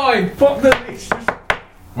keeping time! Fuck the list.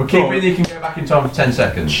 We're keeping you can go back in time for 10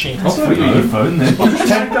 seconds. Shit. I don't know. Your phone then.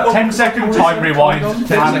 10-second time rewind. 10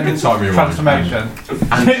 second time rewind. Transformation.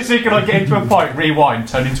 So you can like get into a fight, rewind,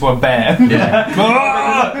 turn into a bear.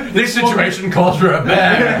 Yeah. This situation calls for a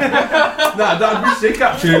bear. Nah, that'd be sick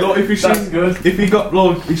actually. Like if he That's good. if he got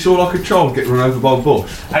like he saw like a child get run over by a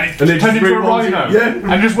bus. And it And then turned just into a rewinds it. rhino.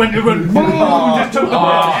 Yeah. And just went boom, just took the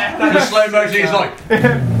bear. The slow motion is like.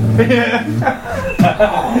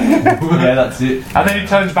 Yeah, that's it. And then he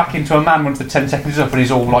turns back into a man once the 10 seconds is up and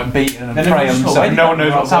he's all like beaten and Then prey on himself and no one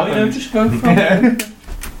knows what's happened. Just go from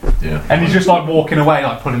Yeah. And he's just like walking away,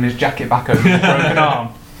 like pulling his jacket back over his broken arm.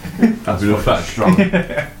 That's enough fact. strong.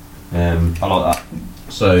 I like that.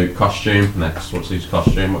 So costume next. What's his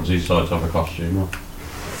costume? What's his side type of costume?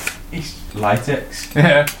 It's latex.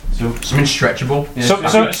 Yeah. So Something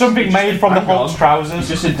stretchable. Something made from the Hang on. Hulk's trousers.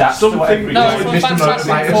 just adapt Something- to whatever No, you it's want. from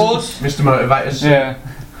Fantastic Fours. Mr. Motivators. Yeah.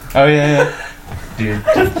 Oh yeah.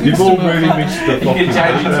 Dude. You've all really missed the You can fucking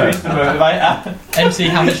change into yeah. Mr. Motivator. MC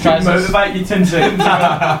Hammer's trousers. Motivate you 10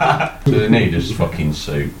 seconds. So they need his fucking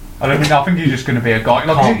suit. I think he's just going to be a guy.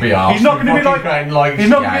 Like, Can't be arsed. he's not going to be like. like. He's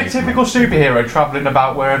not going to be a typical superhero travelling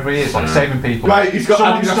about wherever he is, like Yeah. saving people. Right, he's got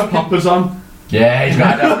Someone Adidas stuck in- poppers on. Yeah, he's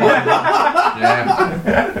got Adidas poppers.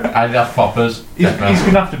 Yeah. Adidas poppers. He's Definitely.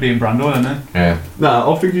 going to have to be in Brandon, isn't he? Yeah.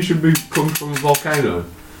 Nah, I think he should be coming from a volcano.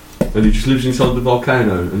 And he just lives inside the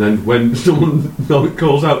volcano, and then when someone like,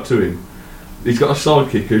 calls out to him, he's got a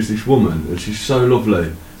sidekick who's this woman, and she's so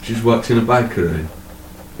lovely. She works in a bakery.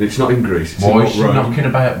 And it's not in Greece, it's Why in is she Rome. knocking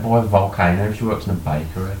about by a volcano? She works in a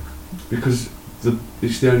bakery. Because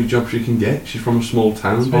it's the only job she can get. She's from a small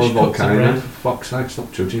town by a She cooks the volcano. bread. For fuck's sake,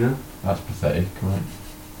 stop judging her. That's pathetic, right?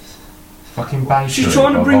 Fucking bakery. She's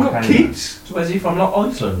trying to by bring up volcano. kids. So where's he from? Like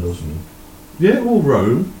Iceland or something? Yeah, or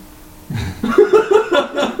Rome.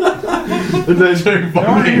 And then Two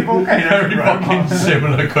fucking, very fucking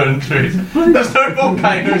similar countries. There's no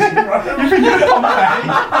volcanoes in Rome.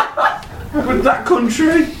 but that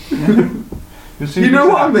country, you know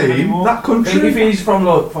what I mean? That If country. he's from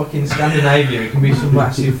like fucking Scandinavia, it can be some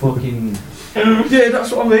massive fucking. Yeah,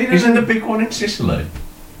 that's what I mean. Isn't the big one in Sicily?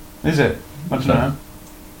 Is it? I don't know.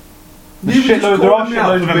 You were just There are calling me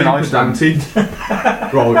out shitloads for of them in being Iceland.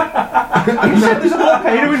 pedantic. Right. You said there's a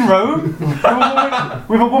volcano in Rome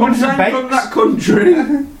with a woman I'm who saying bakes. from that country.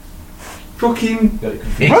 Fucking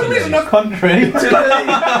Rome isn't a country. Italy. No,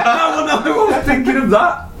 I was thinking of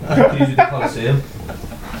that. Use the Colosseum.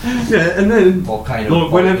 Yeah, and then Volcano.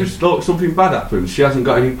 like, whenever like, something bad happens, she hasn't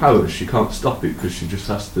got any powers. She can't stop it because she just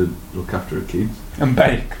has to look after her kids. And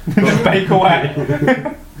bake. Just bake away.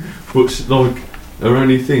 But like her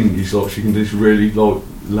only thing is like she can do this really like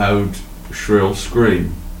loud, shrill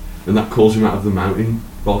scream, and that calls him out of the mountain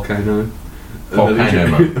volcano. Volcano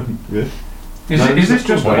man. Yeah. Is this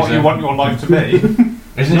just What is what you it? want your life to be?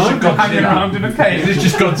 Isn't No, it just Hanging around Godzilla? in a cave. Is this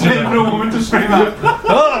just Waiting for a Godzilla? woman to scream out.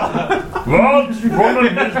 What?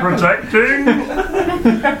 Woman is protecting?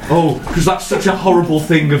 Oh, because that's such a horrible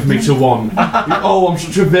thing of me to want. Oh, I'm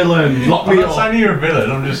such a villain. Lock I'm me not up. saying you're a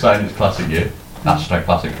villain, I'm just saying it's classic you. Hashtag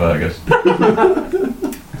classic Fergus.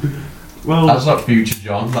 Well, That's not future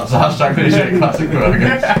John, that's the hashtag that is it, classic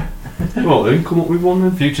Fergus. well, then come up with one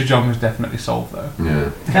then. Future John was definitely solved though.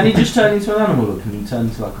 Yeah. Can he just turn into an animal, or can he turn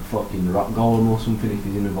into like a fucking rock golem or something if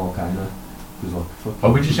he's in a volcano? Because like a fucking.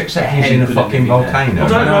 Oh, we just accept he's in a fucking volcano. I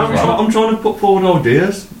don't know. Right. I'm trying to put forward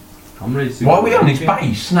ideas. I'm ready to. Why are we on his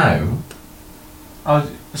base now?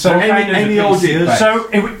 So Any ideas? So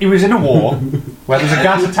he was in a war where there was a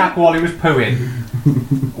gas attack while he was pooing.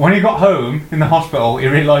 When he got home in the hospital, he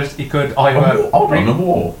realised he could either. Hold on, a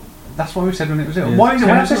war. That's what we said when it was ill. Yes. Why is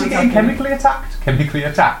he getting Chemical chemically attacked? Chemically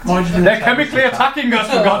attacked. Why did you They're attack chemically attacking us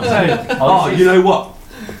for God's sake. Oh, you know what?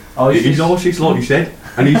 Oh, He's ISIS, like you said,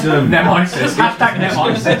 and he's Nemesis. Hashtag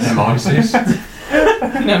Nemesis. Nemesis.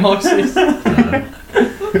 Nemesis.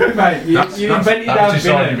 Mate, you That's invented our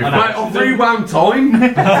decided villain. before. Right, I've rewound time.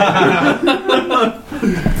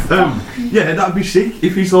 Yeah, that'd be sick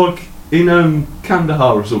if he's like in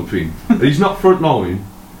Kandahar or something. And he's not front line,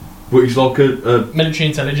 but he's like a Military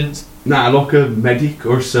intelligence. like a medic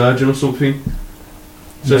or a surgeon or something.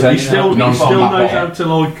 So Turning he still out knows non-combat how to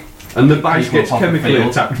like, and the base People gets off the chemically field.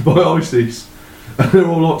 attacked by ISIS. And they're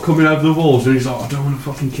all like coming over the walls, and he's like, I don't want to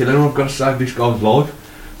fucking kill him, I've got to save this guy's life.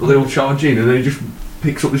 But they all charge in, and then he just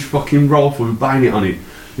picks up this fucking rifle and bang it on it.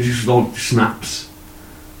 He just like snaps.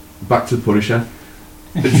 Back to the Punisher.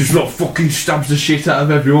 He just like fucking stabs the shit out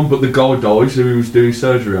of everyone, but the guy dies who he was doing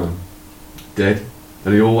surgery on. Dead.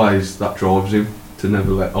 And that drives him to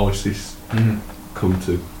never let ISIS come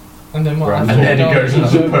to. And then what? Right. And then he goes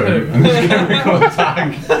into the poo and there's a chemical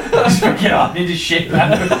attack. I need to shit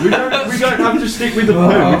man. We don't have to stick with the poo,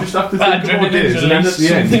 we just have to think of ideas, and then at the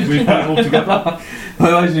end we put it all together.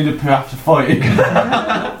 I always need a poo after fighting.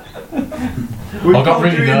 I got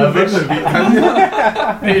really nervous.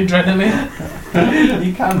 Adrenaline.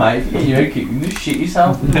 You can, mate. If you get your own kick, you can just shit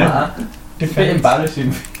yourself. It's a bit Defense. embarrassing.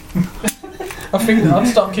 I think I'd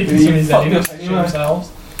stop kicking You someone's head fucking in and shit themselves.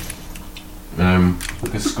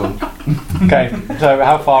 Like a skunk. Okay, so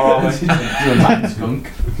how far are we? You're a mad skunk.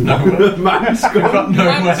 Nowhere. Man's We've got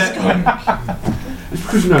nowhere. It's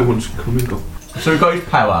because no one's coming up. So we've got his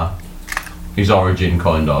power, his origin,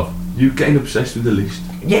 kind of. You getting obsessed with the list.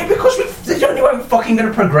 Yeah, because there's the only way we're fucking going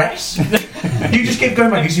to progress. You just keep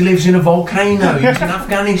going back because he lives in a volcano. He's in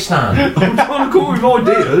Afghanistan. I'm trying to come up with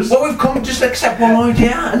ideas. Well, we've come just accept one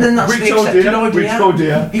idea, and then that's Which the accepted idea. Which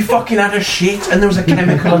idea? He fucking had a shit, and there was a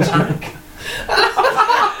chemical attack.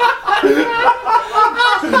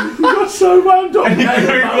 You're so wound up. And he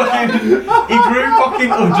grew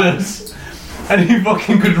fucking udders, and he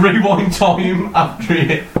fucking could rewind time after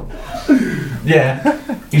it. Yeah,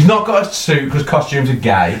 he's not got a suit because costumes are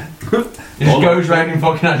gay. He just goes around in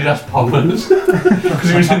fucking Adidas poppers because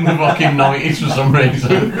he was in the fucking 90s for some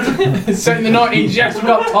reason. So in the 90s, yes, we've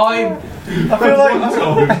got time. I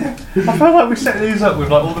feel like we set these up with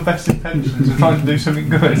like all the best intentions of trying to do something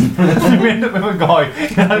good. We end up with a guy,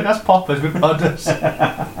 that's poppers with udders. For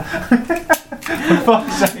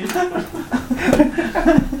fuck's sake.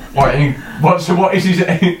 Right, so what is his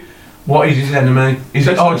enemy? Is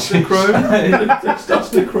it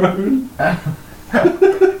Testosterone.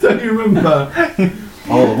 Don't you remember?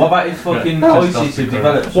 Oh, what about his fucking ISIS who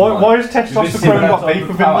developed? Why has testosterone got beef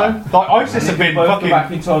with him though? Like ISIS have been both go fucking.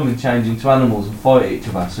 back in time and change into animals and fight each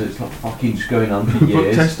other, so it's like fucking just going on for But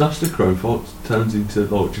years. testosterone turns into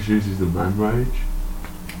like just uses the man rage.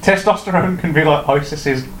 Testosterone can be like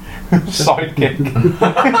ISIS's sidekick.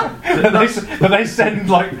 But they send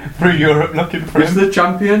like through Europe looking for Who's him. the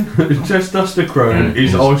champion? Testosterone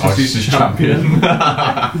is ISIS's champion.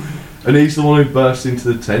 And he's the one who bursts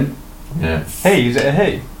into the tent. Yeah. He, is it a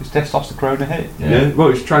he? Is testosterone a he? Yeah. Well,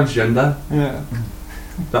 it's transgender. Yeah.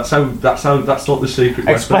 That's like the secret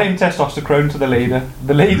Explain testosterone to the leader.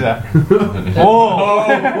 The leader. weapon.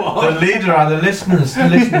 Oh. The leader are the listeners. The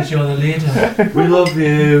listeners, you're the leader. We love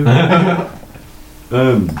you.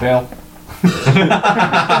 Bill.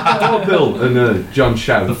 Bill and John The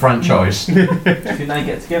Shout. franchise. Do you think they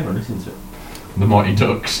get together and listen to it? The Mighty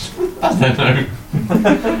Ducks. I don't know.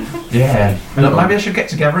 Yeah. Look, maybe I should get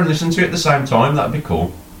together and listen to it at the same time. That'd be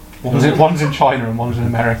cool. One's in China and one's in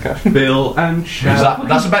America. Bill and Shout.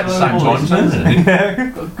 That's about the same time, isn't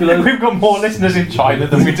it? We've got more listeners in China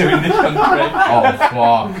than we do in this country. Oh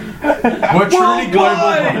fuck! We're truly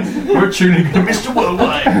global. We're truly Mr.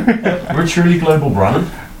 Worldwide. We're a truly global brand.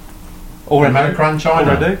 Or America and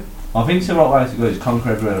China. already. I think it's the right way to go is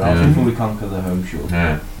conquer everywhere else Yeah. before we conquer the home shore.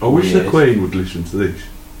 Yeah. I wish the Yes. Queen would listen to this.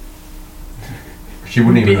 She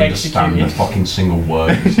wouldn't even Be understand the executed. fucking single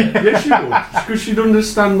word. Yes, she would. Because she'd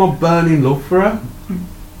understand my burning love for her.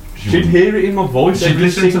 She'd hear it in my voice. She'd every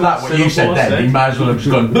listen to single that what you said syllable I then. You might as well have just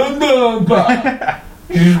gone. Blah, blah, blah.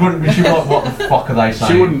 She just wouldn't. She'd be like, what the fuck are they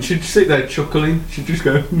saying? She wouldn't. She'd sit there chuckling. She'd just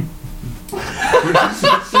go.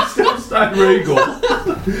 She'd still stand regal.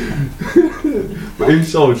 But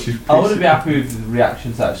inside, she's. I wouldn't be happy with the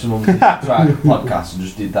reaction to that if someone listened to our podcast and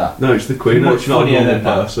just did that. No, it's the Queen. Much She's not a funnier normal than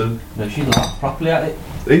that. person. No, she laughed properly at it.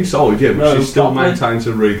 Inside, yeah, but No, she still properly. maintains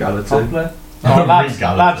her regality. Properly. Oh, lads,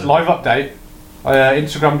 Regality. live update.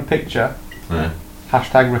 Instagrammed a picture. Yeah.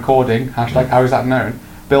 Hashtag recording. Hashtag how is that known?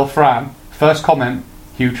 Bill Fran. First comment.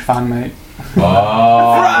 Huge fan, mate.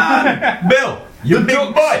 Oh. Fran! Bill! You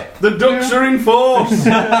big boy! The ducks are in force.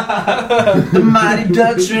 The Mighty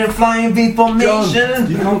Ducks are in flying V formation!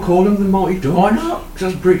 You can't call them the Mighty Ducks. Why not?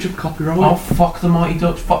 Just breach of copyright. Oh, fuck the Mighty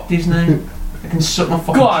Ducks, fuck Disney. They can suck my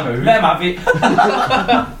fucking Go on, food. let him have it.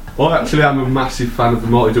 I actually am a massive fan of the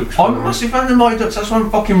Mighty Ducks. I'm a massive fan of the Mighty Ducks, that's why I'm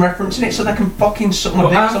fucking referencing it so they can fucking suck my Well,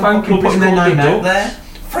 dick. our So fan I'm fucking club is putting their called name the out there. Ducks.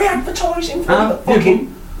 Free advertising for Yeah, the fucking.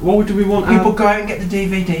 Why do we want People go out and get the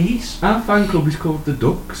DVDs. our fan club is called the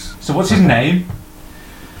Ducks. So what's his name?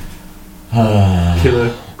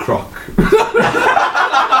 Killer Croc.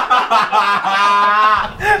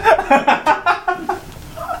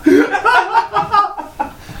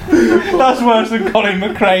 That's worse than Colin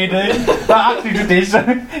McCready. That actually just is.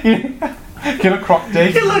 Killer Croc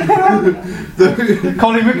D.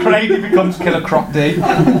 Colin McCready becomes Killer Croc D.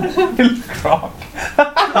 Killer Croc.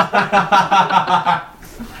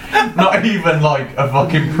 Not even like a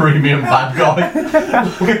fucking premium bad guy.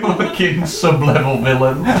 Like a fucking sub-level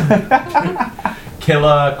villain.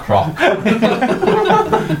 Killer Croc.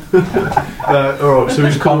 Alright, so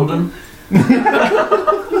he's called Condom.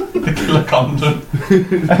 The killer condom.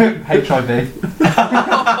 HIV. Mate,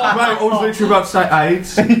 I was literally about to say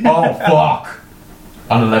AIDS. Oh fuck.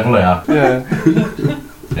 On a level here. Yeah.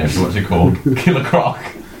 Yeah, so what's it called? Killer Croc.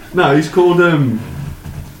 No, he's called Darth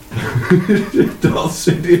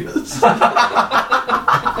Sidious.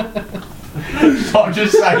 Stop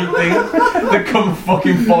just saying things that come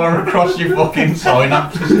fucking fire across your fucking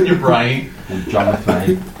synapses in your brain. John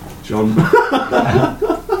McClane. John.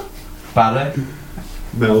 Ballet.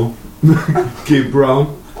 Mel. Gibran.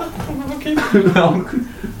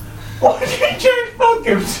 Why did you choose Mel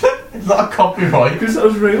Gibson? Is that a copyright? Because that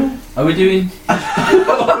was real. Are we doing? A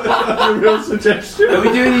real suggestion. Are we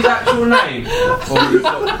doing his actual name? Or we've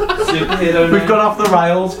got superhero name? We've gone off the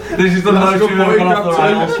rails. This is the That's most we've good ever gone point, off the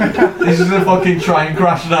rails. This is a fucking train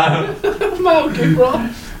crash now. Mel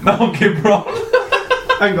Gibson. Mel Gibson.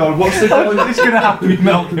 Hang on, what's the It's going to have to be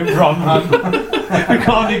Mel Gibson, man. We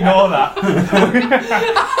can't ignore that. We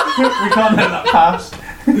can't let that pass.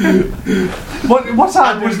 What's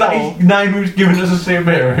that? Was that his name he was given as a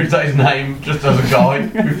superhero? Is that his name just as a guy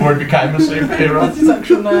before he became a superhero? That's his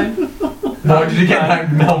actual name. Why did he get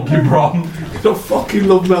named Mel Gibson? I fucking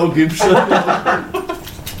love Mel Gibson.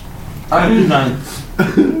 His name.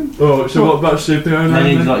 Oh, so what about superhero And then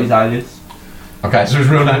name? he's got his alias. Okay, so his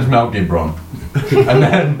real name's Mel Gibson. And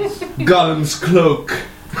then Guns Cloak.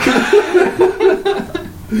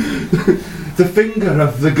 The finger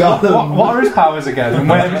of the golem. What are his powers again? And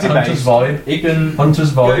where is he Hunter's based? Vibe. He can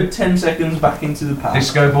Hunter's go Vibe. 10 seconds back into the past.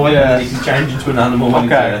 Disco Boy. Yeah. And he can change into an animal when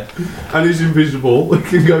he's Okay. there. And he's invisible. He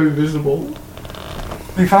can go invisible.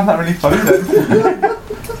 We found that really funny then.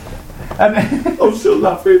 And I'm still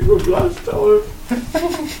laughing from last time.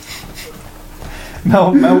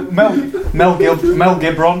 Mel Gibron. Mel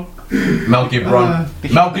Gibson.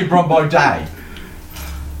 Mel Gibson by day.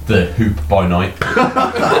 The Hoop by night.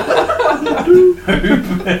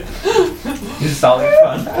 He's a Starling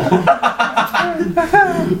fan.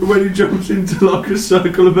 When he jumps into like a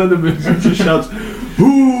circle of enemies and just shouts,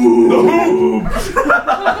 "Ooh!"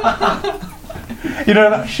 You know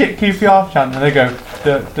that shit QPR chant and they go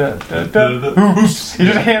da da da da hoops. You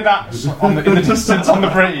just hear that in the distance on the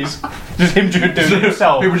breeze. Just him doing it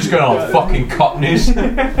himself. People just going, oh, fucking cockneys.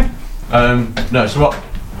 No, so what?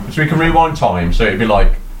 So we can rewind time, so it'd be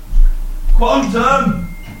like. Quantum!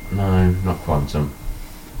 No, not Quantum.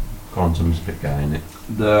 Quantum's a bit gay, isn't it?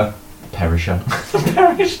 The Perisher.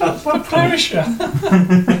 Perisher.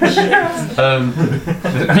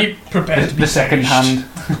 Be prepared to be The second hand.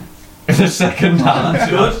 The second hand.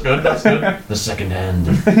 That's good. That's good. The second hand.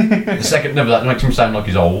 The second. No, but that makes him sound like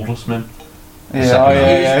he's old or something. Yeah, second oh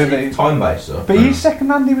hand. yeah, yeah. time based stuff. But he's second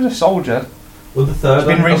hand, he was a soldier. Well, the third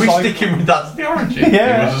Been one. Are we Recycle- sticking with that's the origin?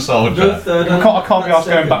 Yeah. He was a soldier. The third I one. can't be asked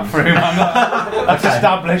going back through, man. That's Okay.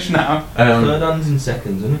 established now. Third hand's in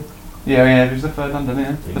seconds, isn't it? Yeah, who's the third hand, isn't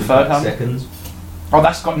it? The third hand. Seconds. Oh,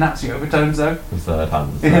 that's got Nazi overtones though. The third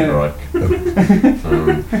hand. The Yeah. third Reich.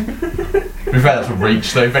 To be fair, that's a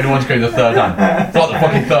reach though. If anyone's going the third hand, it's like the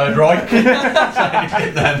fucking Third Reich. Saying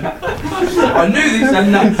it then. I knew this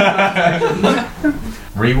and that.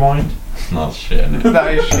 Rewind? No, that's shit, isn't it?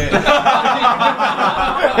 That is shit.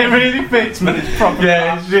 It really fits, but it's proper.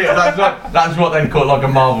 Yeah, it's shit. That's what they'd call like a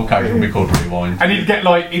Marvel character would be called Rewind. And he'd get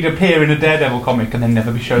like, he'd appear in a Daredevil comic and then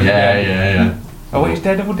never be shown Yeah, again. yeah. Oh, wait, is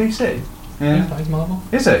Daredevil DC? He's not his Marvel.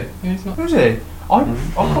 Is he? Yeah, he's not. Who's he?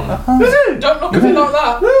 I've got that. Don't look at me like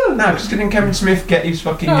that. No, because didn't Kevin Smith get his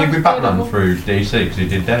fucking No, gig with Batman Daredevil. through DC because he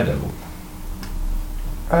did Daredevil?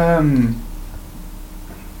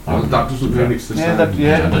 That doesn't mean it's the Yeah, same. that-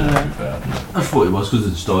 yeah. To be fair. I thought it was because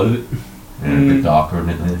of the style of it. Yeah, a bit darker, isn't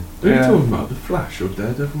it? Are you Yeah. talking about the Flash or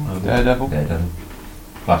Daredevil? Daredevil. Daredevil.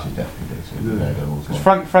 Flash is definitely DC. Yeah. Daredevil's Because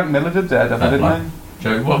one. Frank Miller did Daredevil, Fair play. didn't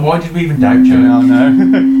Joe, why did we even doubt he? Joe? Yeah, I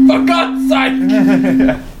know. For God's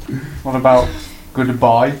sake! What about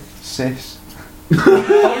Goodbye, Sis?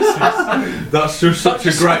 That's just such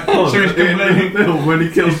a great pun. So he's in the completely- film when he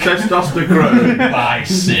kills testosterone, Bye,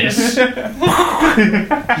 sis. shooting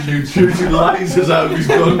lasers out of his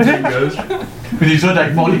gun fingers. With his hood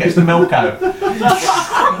out, finally gets the milk out.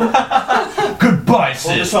 Goodbye, All the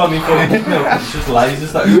sis. time he thought it was milk, it's just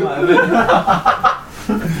lasers that come out of it.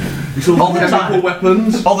 He It's all, All the chemical time.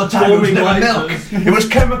 weapons. All the time it was forming never lasers. milk. It was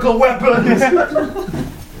chemical weapons.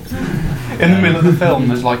 In the middle of the film,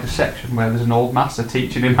 there's like a section where there's an old master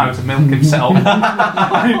teaching him how to milk himself.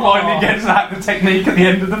 And he finally gets the technique at the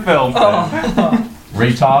end of the film.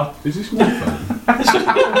 Retard. Is this my phone?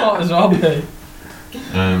 Might as well be.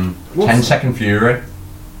 10 Second Fury.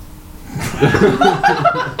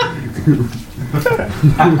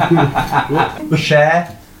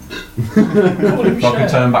 Share. Fucking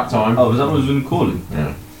turn back time. Oh, was that what I was going to call him?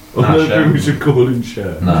 Yeah. I Nah, don't Cher. think we should call him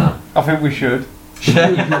Cher. Nah. I think we should.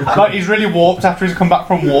 Share. Like, he's really warped after he's come back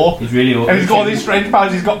from war. He's really And he's got all these strange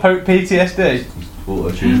powers. He's got PTSD.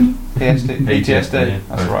 auto-tune. PTSD.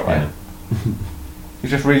 That's the right way. He's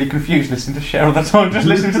just really confused listening to Cher all the time, just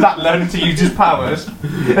listening to that, learning to use his powers.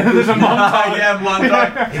 There's a montage. Yeah,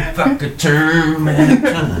 montage. If I could turn back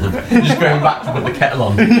time. Just going back to put the kettle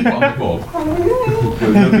on. But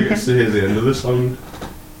nobody gets to hear the end of the song.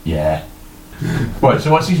 Yeah. Right,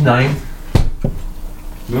 so what's his name?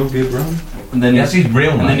 Mel Gibran. And then That's his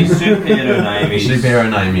real and then name. his superhero name His is... superhero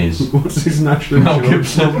name is What's his national Mel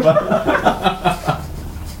insurance Gibson. number?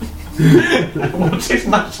 What's his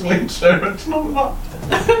national insurance number?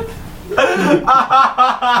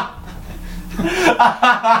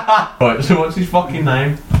 Right, so what's his fucking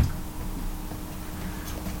name?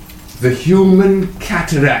 The Human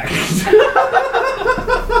Cataract.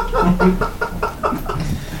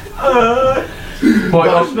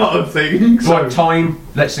 That's not a thing. So Right, time.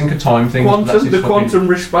 Let's think of time things. That's quantum, his the fucking- quantum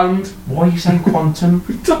wristband. Why are you saying quantum?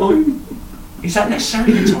 Time. Is that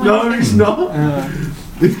necessarily the time? No, it's not.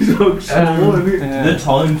 It's like small, isn't it? The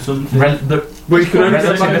time something. But you can only say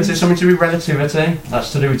Relativity, something to do with relativity.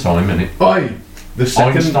 That's to do with time, isn't it? Oi, the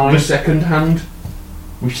Einstein. second hand.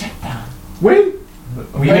 We said that. When?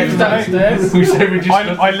 We Who's downstairs? We said we just.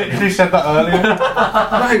 I literally said that earlier.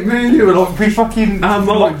 Like me and you were like, We fucking our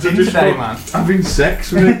locked minds are in just today, like man. having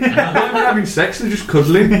sex with it. They're not even having sex, they're just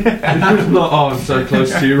cuddling. They're just like, oh, I'm so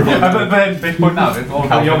close to you right But now. then they point out,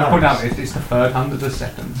 Calvin you point out Harris. it's the third hand of the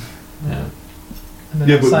second. Yeah. And then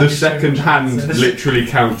Yeah, I'll but the send second you hand chances. literally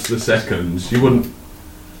counts the seconds. You wouldn't.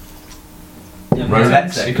 Yeah,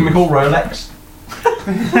 Rolex. It can be called Rolex.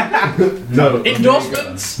 No.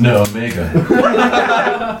 Endorsements! No, Omega.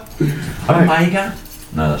 Omega?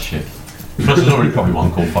 No, that's shit. Plus, there's already probably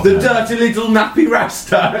one called The fucking dirty little nappy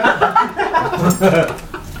rasta.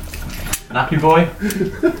 Nappy Boy.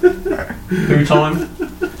 Who time?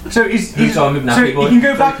 So he's Who's on with so Nappy he Boy? can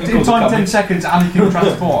go back So he in can time call 10 the seconds and he can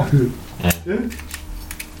transform.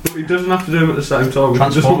 But he doesn't have to do them at the same time.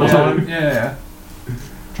 Transformer time? Yeah.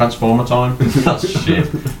 Transformer time? That's shit.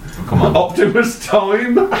 Come on. Optimus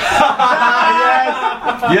time.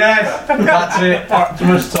 Yes! That's it.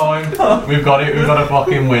 Optimus time. We've got it. We've got a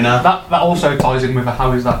fucking winner. That also ties in with a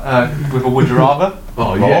how is that with a would you rather?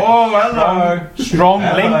 Oh yeah. Oh, hello. Strong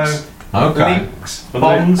Hello. links. Okay. Links.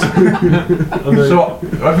 Bonds. So,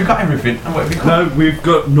 have we got everything? And what have we got? No, we've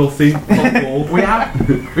got nothing. Not all.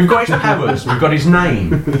 We've got his powers, we've got his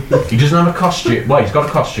name. He doesn't have a costume. Well, he's got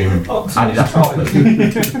a costume. Adidas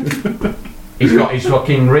Scotland. He's got his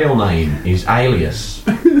fucking real name, his alias,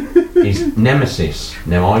 his nemesis,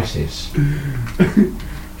 Nemesis.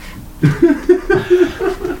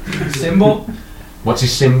 Symbol? What's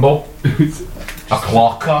his symbol? A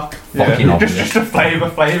clock. Clock. Fucking obvious. Just a flavour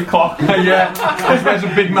clock. Yeah, there's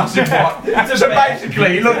a big massive clock. So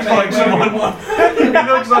basically, he looks like someone. He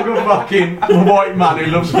looks like a fucking white man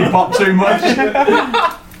who loves hip hop too much.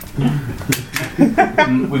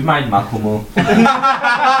 We've made Macklemore.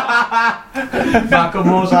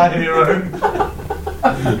 Macklemore's our hero.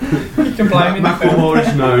 You can blame him. Macklemore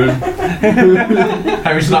is known.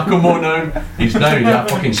 How is Macklemore known? He's known, he's that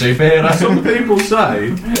fucking superhero. Some people say,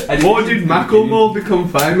 why did Macklemore become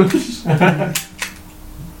famous?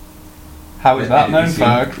 How is that known,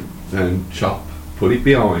 Ferg? And chop, put it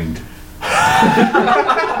behind.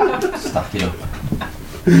 Stack it up.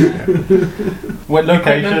 What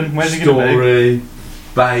location? Where's he going to Story,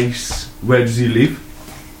 base. Where does he live?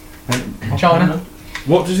 China.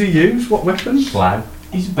 What does he use? What weapons? Slow.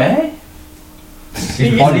 He's a bear.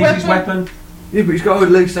 His body's his weapon. Yeah, but he's got to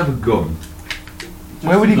at least have a gun. be?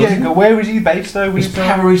 Where would he get? Where is he based though? His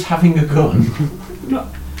power is having a gun.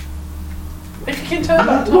 If you can turn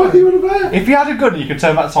back What are time. you on about? If you had a gun, you could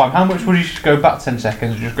turn back time. How much would you go back 10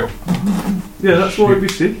 seconds and just go? Yeah, that's why he'd be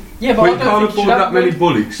sick. Yeah, but But I you don't can't think afford you that many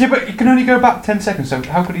bullets. Yeah, but you can only go back 10 seconds. So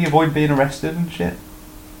how could he avoid being arrested and shit?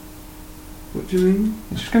 What do you mean?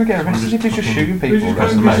 He's just going to get arrested if he's just shooting Who's people.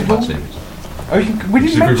 just Right? going That's it. Oh, we didn't If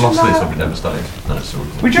we've mention lost this, I'll that. be devastated. No, it's all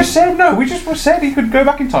We just said no. We just said he could go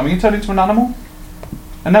back in time. He can turn into an animal,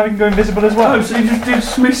 and now he can go invisible as well. Oh, so you're just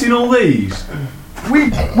dismissing all these?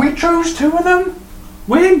 We chose 2 of them.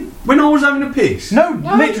 When I was having a piss? No,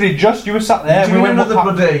 literally just you were sat there. Do you mean another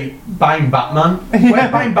bloody Bane Batman?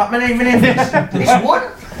 Where Bane Batman even in this? It's one.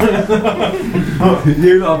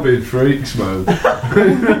 You lot been freaks, man.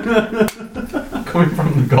 Coming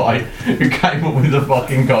from the guy who came up with the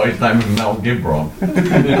fucking guy's name of Mel Gibson.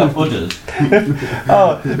 We got budders.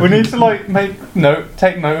 Oh, we need to like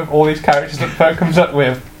take note of all these characters that Fern comes up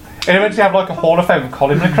with. And eventually have like a Hall of Fame of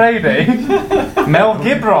Colin McCready, Mel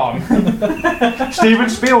Gibson, Steven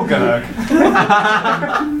Spielberg.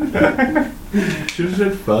 Should have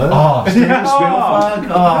said first. Oh, Steven Yeah.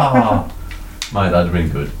 Spielberg. Oh. Mate, that'd have been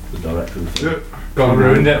good. The director of the film. Gone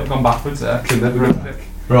ruined it. I've gone backwards there. Can never go back.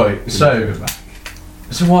 Right, so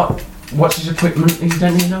what's his equipment? He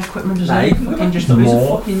don't need no equipment, does Nah, he? he Fucking just he's a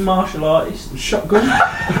more. fucking martial artist. Shotgun.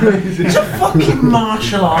 He's a fucking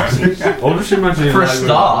martial artist. I'll just imagine For a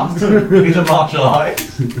start, he's a martial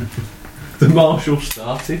artist. the martial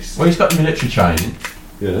artist. Well, he's got military training.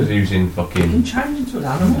 Yeah. He's using You can fucking. change into an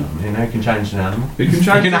animal. You know, he can change to an animal. You can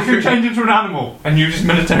change. You can You can change into an animal and use his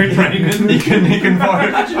military training. He can fire.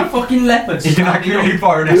 Imagine a fucking leopard. He can accurately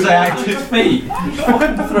fire an With SA-80. his feet.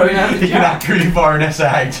 Fucking throwing out He the can accurately fire an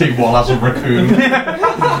SA-80 while as a raccoon.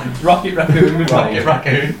 rocket raccoon with Rocket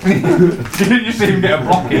raccoon. Didn't you see him get a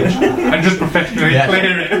blockage and just professionally Yeah.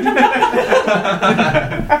 clear it?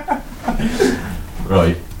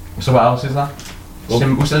 Right. So what else is that?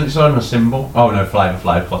 It's on a symbol. Oh no, Flavor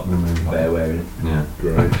Flav clock the movie. Bear wearing it. Yeah.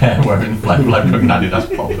 Great. Bear wearing Flavor Flav putting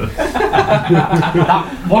Adidas poppers.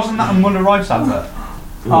 Wasn't that a Muller Rice advert?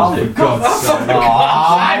 Oh, for God's sake.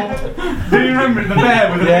 Do you remember the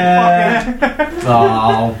bear with the Yeah. big fucking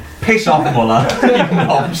Oh, piss off, Muller. You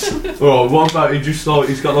knobs. Oh, what about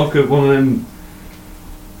he's got like one of them.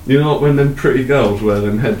 You know, like when them pretty girls wear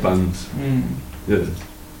them headbands. Yeah.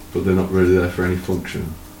 But they're not really there for any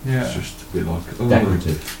function. It's Yeah. just to be like, oh,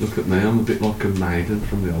 Decorative. look at me, I'm a bit like a maiden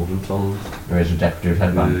from the olden times. There is a decorative There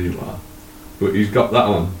headband. you are. But he's got that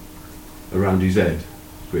on around his head,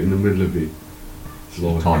 but in the middle of it, it's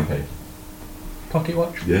like Timepiece. Pocket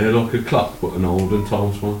watch. yeah, like a clock, but an olden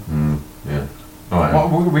times one. Yeah. Alright.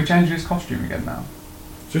 What, we changing his costume again now?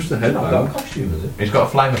 Just a Not got a headband. costume, is it? He's got a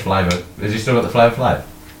Flavor. Has he still got the Flavor Flav?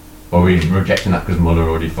 Or are we rejecting that because Muller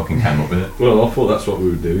already fucking came up with it? Well, I thought that's what we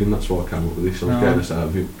were doing. That's why I came up with this. I was No. getting us out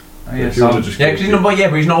of it. Oh, yeah, If you so wanna just Yeah, because he's not. But yeah,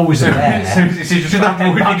 but he's not always there. Is he just He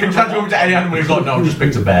can transform to any animal. He's like, no, just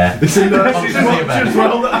picked a bear. This is Obviously a bear. as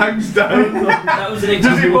well that hangs down. That was an Does he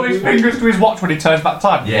example. put his fingers to his watch when he turns back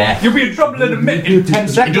time? Yeah. You'll be in trouble in a minute in 10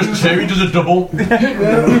 He seconds. does 2. He does a double. I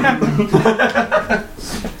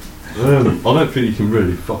don't think you can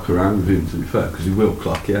really fuck around with him, to be fair, because he will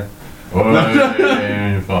clock you. Oh,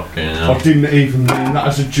 fucking I hell. didn't even mean that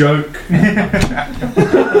as a joke.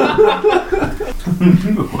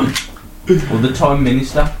 Or the Time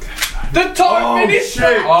Minister. The Time Minister!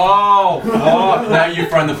 Shit. Oh, now you've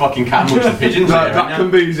thrown the fucking cat amongst the pigeons That, here, that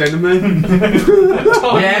haven't can be his enemy.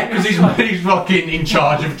 you? Yeah, because he's fucking in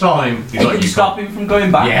charge of time. He's You like, can you stop him from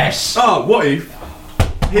going back. Yes! Oh, what if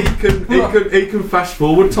he can fast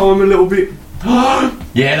forward time a little bit?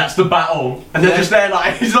 Yeah, that's the battle. And they're just there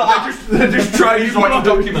like, he's like, They're just trading writing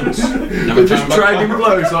blows. documents. They're just trading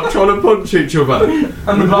blows, like trying to punch each other.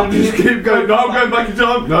 And the block Just keep going. No, I'm going back in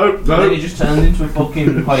time. No, And then no. he just turns into a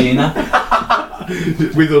fucking hyena.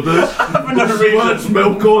 With others. For no Squirts reason.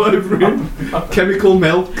 milk all over him. Chemical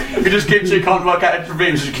milk. He just keeps, he can't work out the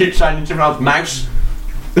dreams, he keeps saying to himself, mouse.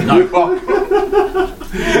 No, fuck.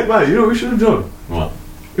 Mate, you know what we should have done? What?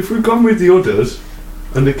 If we'd gone with the others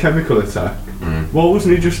and the chemical attack, why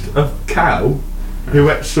wasn't he just a cow who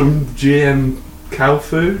ate some GM cow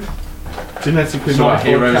food? Genetically So our modified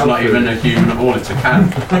hero's cow not food. even a human at all, it's a can.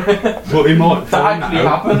 But he might That find actually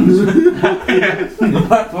out. happens.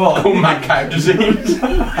 What? Called mad cow disease.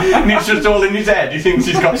 And it's just all in his head, he thinks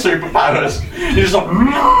he's got superpowers. He's just like,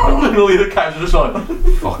 and all the other cows are just like,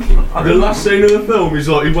 fucking. The last scene of the film is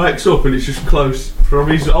like he wakes up and it's just close from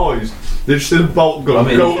his eyes. There's just a bolt gun I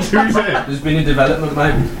mean- go up to his head. There's been a development,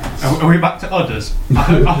 mate. Are we back to udders?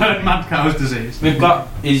 I heard mad cow's disease. We've got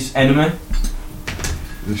his enemy,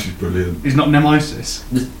 This is brilliant. He's not Nemesis.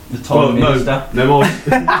 the Time Minister. No,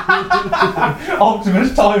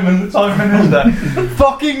 Optimus Time and the Time Minister.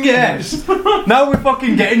 Fucking yes! Now we're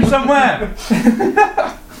fucking getting somewhere.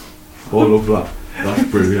 I love that. That's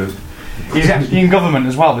brilliant. He's actually in government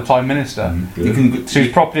as well, the Time Minister. You can, So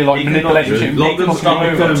he's properly like he can manipulating not- him. Lock he can them stop fucking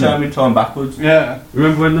him from moving. turning time backwards. Yeah.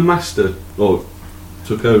 Remember when the Master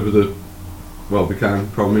took over became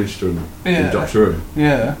Prime Minister in Yeah. Doctor Who?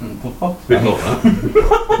 Yeah. Bit like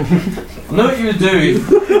that. I know what you were doing.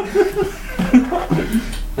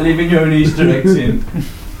 Leaving your own Easter eggs in.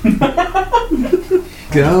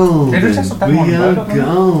 Golden. It was just a bad We one, are wasn't it?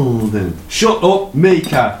 golden. Shut up,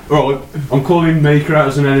 Mika. Right, I'm calling Mika out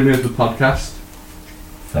as an enemy of the podcast.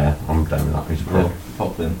 Fair, I'm down with that. He's a Yeah, pro.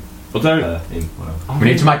 pop in. I don't. In, whatever. We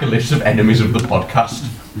need to make a list of enemies of the podcast.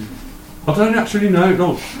 I don't actually know.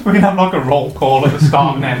 No. We can have like a roll call at the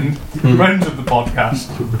start and end. Friends of the podcast.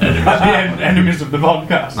 At the end, enemies of the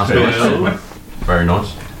podcast. That's Yeah. nice. Very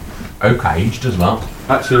nice. Oak-aged as well.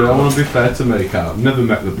 Actually, I want to be fair to Mika. I've never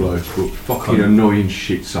met the bloke, but fucking annoying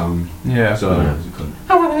shit sound. Yeah. So. Yeah.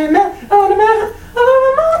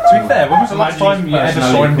 To be fair, when was the last time you ever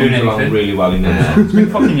saw him doing anything? Really well in Yeah. It's been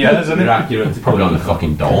fucking years, hasn't You're it? accurate to Probably on the call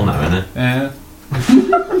fucking doll now, isn't it? Yeah.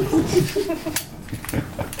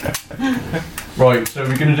 Right, so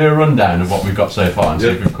we're going to do a rundown of what we've got so far and see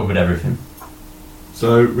Yeah. if we've covered everything.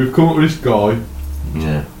 So we've come up with this guy,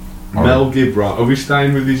 Yeah. Mel Gibran. Are we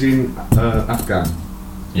staying with his in Afghan?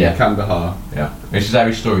 Yeah. In Kandahar. Yeah. This is how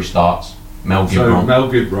his story starts. Mel So Gibran. Mel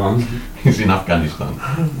Gibran, He's in Afghanistan.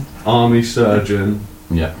 army surgeon.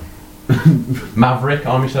 Yeah. Maverick,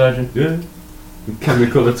 army surgeon. Yeah.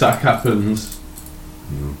 Chemical attack happens,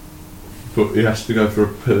 but he has to go for a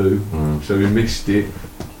poo, so he missed it.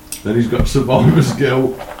 Then he's got survivor's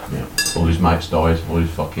guilt. Yeah. All his mates died. All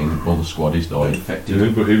the squaddies died. Yeah,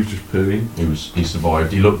 but he was just pooing. He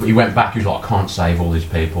survived. He went back. He was like, I can't save all these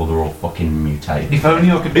people. They're all fucking mutated. If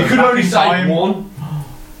only I could. He go could back only in save time. one,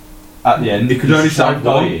 At the end, He could only he's so save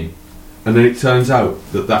one. dying. and then it turns out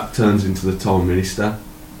that turns into the Time Minister.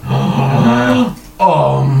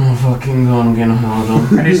 Oh my fucking god, I'm getting hard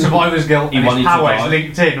on. And his survivor's guilt He and his wanted to power die. is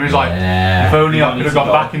linked in. He's like, if Yeah. only I wanted could have to got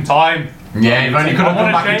die. back in time. Yeah, if only could have I gone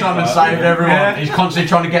wanna back in change time and that. saved everyone. Yeah. He's constantly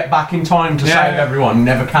trying to get back in time to Yeah. save everyone.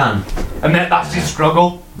 Never can. And then that's his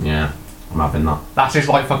struggle. Yeah, I'm having that. That's his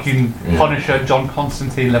like fucking Yeah. Punisher, John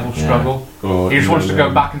Constantine level Yeah. struggle. Oh, He just wants to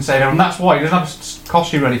go back and save everyone. That's why he doesn't have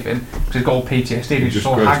costume or anything because he's got all PTSD and He he's just just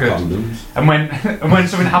all grows haggard. condoms. And when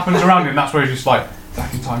something happens around him, that's where he's just like,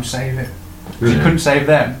 back in time, save it. 'Cause he Yeah. couldn't save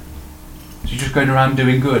them. So he's just going around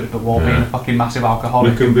doing good, but while Yeah. being a fucking massive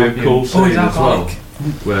alcoholic. It can be a fucking- cool scene he's as well, alcoholic.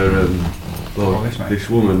 where Oh, this mate. this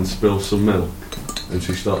woman spills some milk and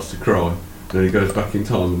she starts to cry. Then he goes back in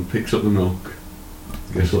time and picks up the milk.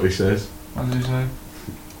 Guess what he says? What does he say?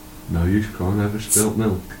 No use crying over spilt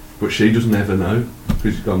milk. But she does never know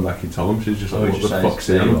because he's gone back in time. She's just like, what the fuck's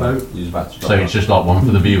he on about? He's about to So it's just like one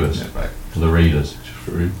for the viewers, Yeah, right. for the readers. Just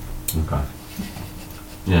for him. Okay.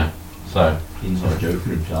 Yeah. So inside joke for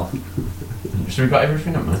himself. we got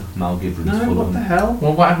everything up, man. Mal Gibran's full of them. hell?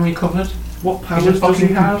 Well, what haven't we covered? What He's a powers does fucking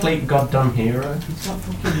he have? complete goddamn hero.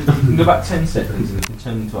 You can go back 10 seconds and you can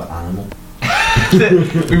turn into an animal.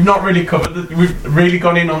 We've not really covered. We've really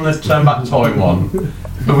gone in on the turn back time one,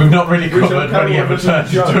 but we've not really covered when he ever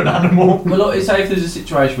turns into an animal. Well, look, say if there's a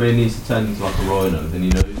situation where he needs to turn into like a rhino, then he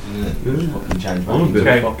knows, isn't it? Yeah. Just fucking change back I'm a into bit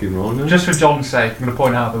Okay. of a fucking rhino. Just for John's sake, I'm going to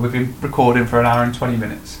point out that we've been recording for an hour and 20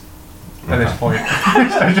 minutes at this point.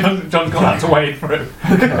 So John's got that to wade through.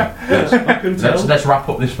 Yes, I can tell. Let's wrap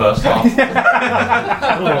up this first half.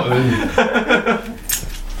 Alright then.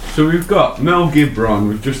 So we've got Mel Gibran.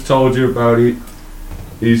 We've just told you about it.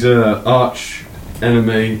 He's an arch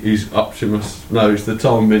enemy. He's Optimus. No, he's the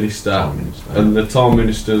Time Minister. And the Time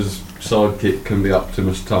Minister's sidekick can be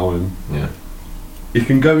Optimus Time. Yeah. He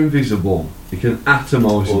can go invisible. He can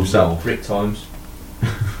atomise himself. Brick times.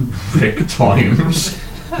 Rick Times.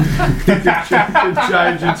 He can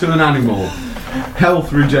change into an animal.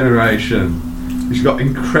 Health regeneration. He's got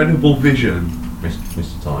incredible vision.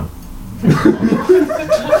 Mr. Time.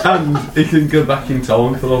 And he can go back in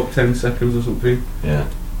time for like 10 seconds or something. Yeah.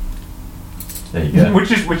 There you go.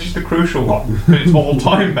 Which is the crucial one. But it's all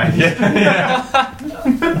time based. You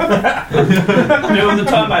know, when the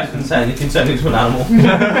time based insane, he can turn into an animal.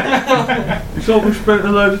 It's like we spent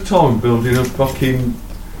a load of time building a fucking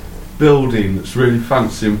building that's really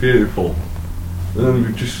fancy and beautiful. And then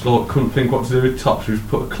we just like couldn't think what to do with tops, we just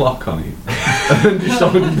put a clock on it. And then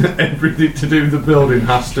decided that everything to do with the building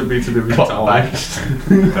has to be to do with Clock time. based.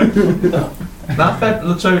 That's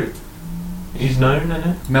fair. So he's known, isn't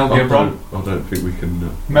it? Mel Gibran. I don't think we can.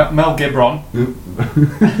 Mel Gibran.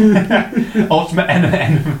 Ultimate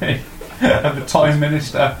enemy of the Time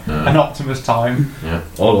Minister and Optimus Time. Yeah.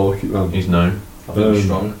 I like it, man. He's known. I think he's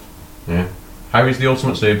strong. Yeah. How is the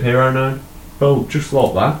ultimate superhero known? Well, just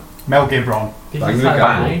like that. Mel Gibran. Bang the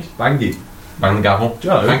gavel. Bang it. Bang the gavel.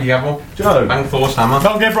 Joe. Bang the gavel. Joe. Bang Thor's hammer.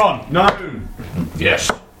 Mel Gibran. Known. Yes.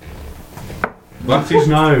 That is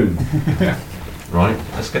known. Right.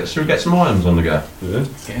 Should we get some items on the go? Yeah.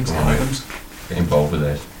 Get into Right. items. Get involved with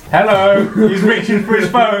this. Hello. He's reaching for his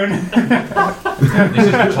phone. This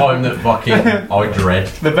is the time that fucking I dread.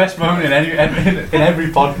 The best moment in every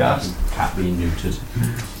podcast. Cat being neutered.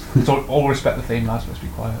 So all respect the theme, lads. Let's be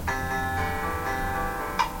quiet.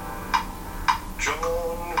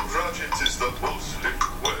 John Rajit is the Muslim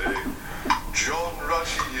way. John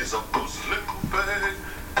Rashi is a Muslim way.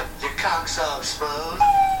 Your cock's all smooth.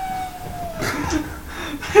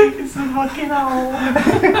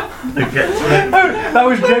 That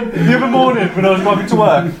was the other morning when I was driving to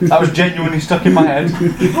work. That was genuinely stuck in my head.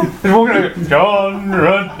 They're walking over, John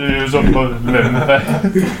Rudd is a Muslim.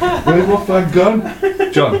 Where's my flag gone?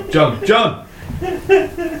 John!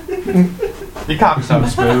 You can't be so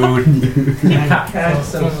smooth.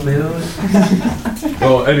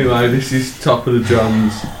 Oh, anyway, this is top of the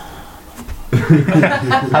Johns.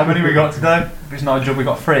 How many we got today? If it's not a job, we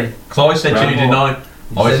got 3. Because I said to you, didn't I?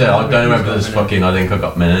 I said, I don't know whether there's fucking, I think I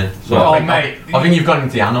got many. So Oh, I think, mate. I think you've gone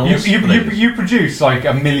into the annals. You produce like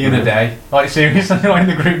 1 million a day. Like seriously, like in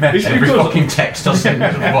the group message. Every because- fucking text I send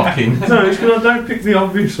is fucking... No, it's because I don't pick the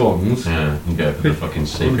obvious ones. Yeah, you go for the fucking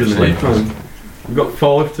secret Underneath. sleepers. We've got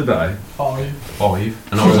 5 today. 5. 5.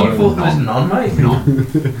 And I was like, thought there was none, mate.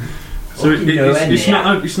 So Fucking nowhere it's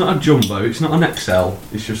near. it's not a jumbo, it's not an XL,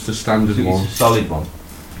 it's just a standard one. It's a solid one.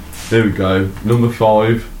 There we go. Number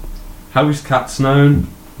 5. How is cats known?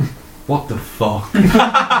 What the fuck? oh,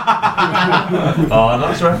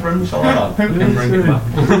 nice reference. I like that. Can bring it back.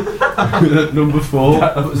 Number 4.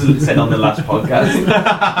 That was said on the last podcast.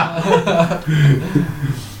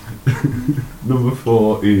 Number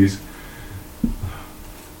 4 is.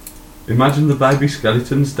 Imagine the baby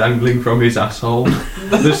skeletons dangling from his asshole.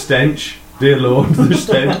 The stench. Dear Lord, the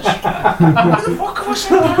stench. What the fuck was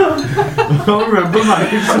that? I can't remember,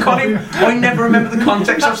 mate. I never remember the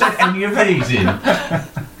context I've said any of these in. That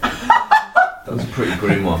was a pretty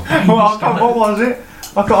grim one. What was it?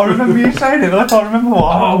 I remember you saying it, but I can't remember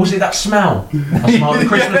what. Oh, was it that smell? I smelled the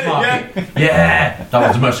Christmas market. Yeah, that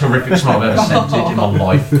was the most horrific smell I've ever scented in my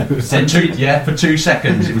life. For 2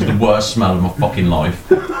 seconds, it was the worst smell of my fucking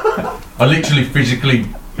life. I literally physically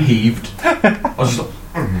heaved. I was just like,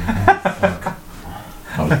 fuck.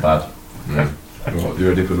 That was bad. Yeah, Right, you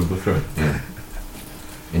ready for number 3? yeah.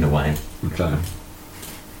 In a way. Okay.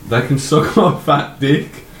 They can suck my fat dick.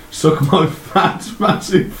 Suck my fat,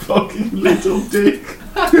 massive fucking little dick.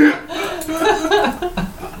 I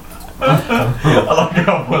like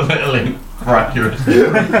how we're literally for accuracy.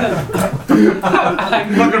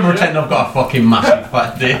 I'm not going to pretend I've got a fucking massive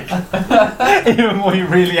fat dick. Even when you're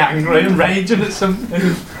really angry and raging at something.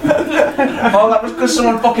 Oh, that was because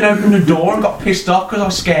someone fucking opened the door and got pissed off because I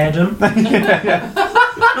scared them.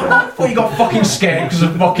 I thought you got fucking scared because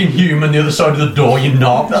of fucking human the other side of the door, you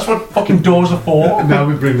knob. That's what fucking doors are for. Now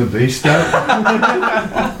we bring the beast out.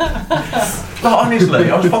 Like,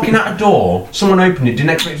 honestly, I was fucking at a door, someone opened it,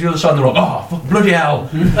 didn't expect the other side, and they're like, oh, fuck, bloody hell,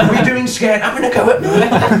 what are you doing scared? Having a go at me?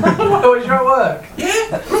 Oh, you're at work?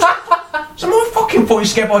 Yeah. Someone fucking thought you're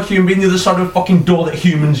scared by a human being the other side of a fucking door that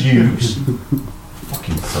humans use.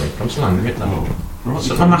 Fucking freak, I'm slamming it now. Right,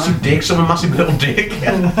 some a massive dick, some a massive little dick.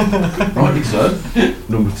 Rightly so.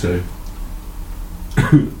 Number 2.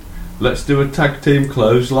 Let's do a tag team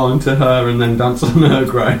clothesline to her and then dance on her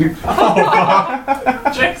grave. Oh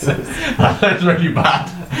god, Jesus. that's really bad.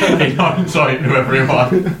 In hindsight, whoever it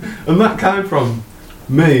was. And that came from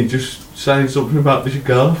me just saying something about this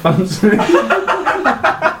girl I fancy.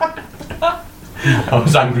 I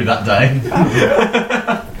was angry that day.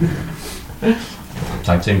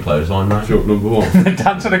 Tag team clothesline, mate. Short number 1.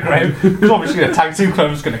 Dance on a grave. Because obviously a tag team club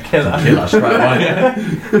was going to kill her. Kill her straight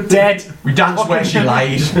away. Dead. We dance where she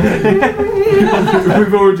lays. We've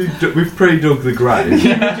pre-dug the grave.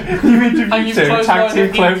 You And interviewed you've two closed tag line team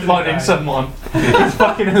into clotheslining the someone. It's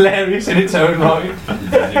fucking hilarious in its own right.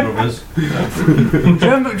 Brothers. Do you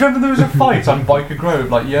remember there was a fight on Biker Grove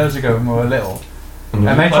like years ago when we were little? And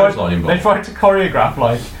they tried to choreograph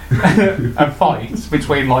like a fight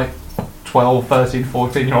between like 12, 13,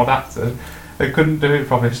 14-year-old actors. They couldn't do it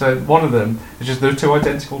properly, so one of them is just those 2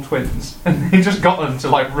 identical twins, and they just got them to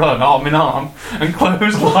like run arm in arm and close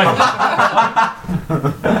like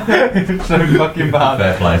it's so fucking bad.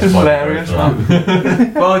 Fair play to It's Biker hilarious, Grove,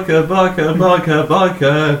 man.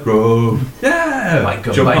 Biker Grove. Yeah!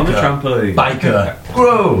 Biker, Jump on the biker. trampoline. Biker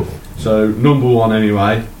Grove. So, number 1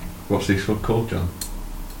 anyway. What's this one called, John?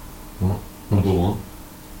 What? Number 1.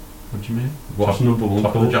 What do you mean? What's number 1 Top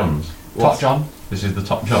of called? the Johns. Top John. This is the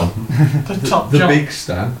Top John. The top The jump. Big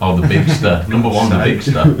Stan. Oh, the Big Star. Number 1, the Big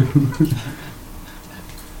Star.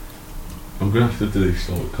 I'm going to have to do this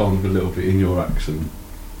like, kind of a little bit in your accent.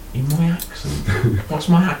 In my accent? What's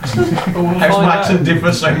my accent? We'll How's find my out. accent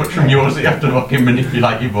differ so much from yours that you have to fucking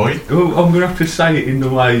manipulate your voice? Well, I'm going to have to say it in the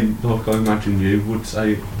way like I imagine you would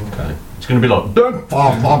say it. Okay. It's going to be like, don't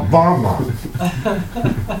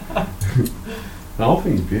I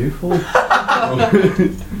think it's beautiful.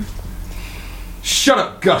 Shut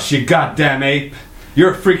up, Gus, you goddamn ape.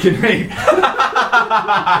 You're a freaking ape.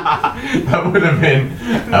 That would have been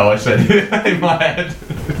how I said it in my head.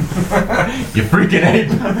 You freaking ape.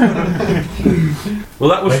 Well,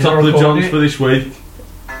 that was Wait, Top of the record Johns it. for this week.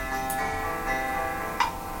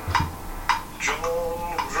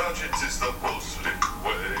 John Rajit is the Muslim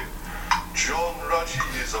way. John Raji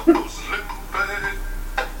is a Muslim way.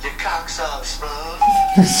 Your cock's all smooth.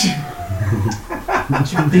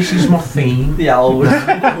 This is my theme. The owl.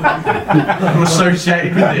 I'm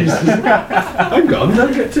associated with this. Hang on,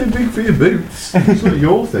 don't get too big for your boots. It's not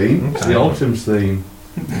your theme, it's the Ultim's theme.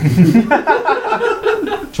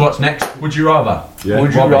 So what's next? Would you rather? Yeah.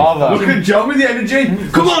 Would you Robbie. rather? Look at John with the energy.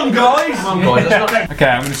 Come on, guys. Come on, guys. That's not Okay,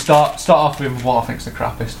 I'm going to start off with what I think's the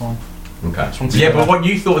crappiest one. okay. Yeah, but what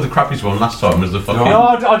you thought of the crappiest one last time was the fucking. No,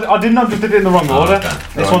 I didn't. I just did it in the wrong Oh, order.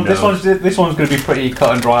 okay. This one's going to be pretty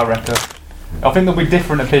cut and dry, I reckon. I think there'll be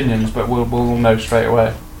different opinions, but we'll know straight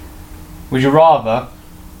away. Would you rather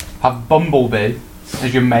have Bumblebee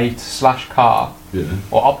as your mate / car, Yeah,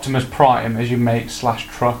 or Optimus Prime as your mate /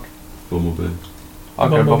 truck? Bumblebee. I'll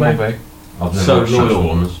go Bumblebee. Bumblebee. I've never So watched loyal.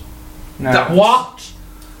 Transformers. No. That what?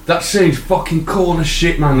 That seems fucking cool as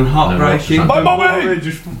shit, man, and heartbreaking. No, Bumblebee!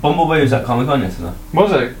 Just Bumblebee was that Comic Con yesterday.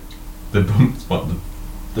 Was it? The what?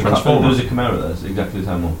 There Transformers. was a Chimera there, it's exactly the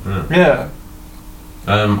same one. Yeah.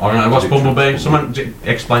 I don't know. What's Bumblebee? Someone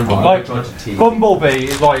explain Like, Bumblebee. Bumblebee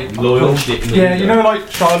is like loyal. yeah, you know, like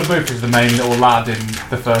Shia LaBeouf is the main little lad in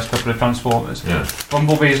the first couple of Transformers. Yeah.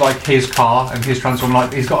 Bumblebee is like his car and his Transformer.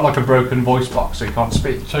 Like he's got like a broken voice box, so he can't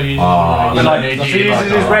speak. So you Ah, And like yeah, he yeah,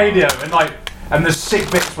 uses yeah. his radio and there's sick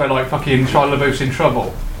bits where like fucking Shia LaBeouf's in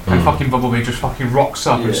trouble and fucking Bumblebee just fucking rocks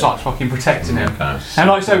up and Yeah. starts fucking protecting him. Okay. And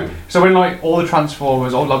like so when like all the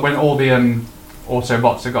Transformers or like when all the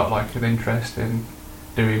Autobots have got like an interest in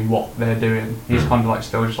doing what they're doing, he's kind of like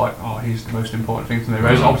still just like, oh, he's the most important thing to me.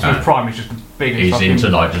 Whereas Okay. Optimus Prime is just the biggest He's fucking into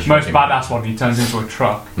like just most fucking- badass one. He turns into a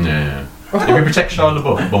truck. Yeah. If you protect Shia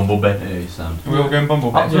LaBeouf, Bumblebee. Yeah, you sound. We all going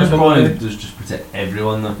Bumblebee. Optimus Yeah, Prime does just protect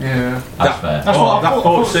everyone though. Yeah. That's fair. That's what I that thought.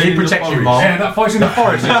 thought scene He in the protects your forest. mom. Yeah, that fight in the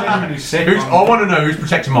forest is genuinely sick. Who's, man. I want to know who's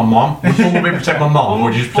protecting my mom. Would Bumblebee protect my mom, or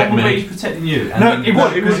would you just protect Bumblebee's me? protecting you. No, then- he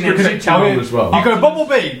would. He was Because he'd protecting tell mum you. as well. You go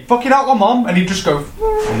Bumblebee, fucking out my mom, and he'd just go.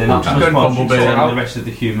 And then Okay. Optimus Prime Bumblebee, shoots yeah. the rest of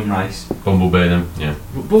the human race. Bumblebee then, yeah.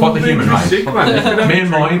 Bumblebee Fuck the human was race. sick, man. You could have Me a and drink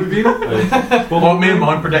mine. with him. Well, me and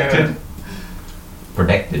mine protected.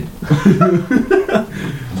 Protected.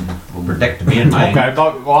 Protect me and mine. Okay,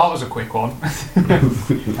 well that was a quick one.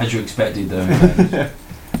 As you expected though.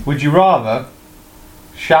 Would you rather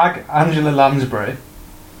shag Angela Lansbury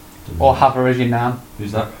or have her as your nan?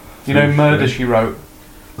 Who's that? You know, Murder She Wrote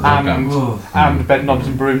and Whoa. and Bed Knobs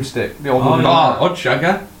and Broomstick. The old Oh, woman. no. Odd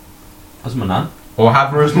Shagger. That's my nan. Or have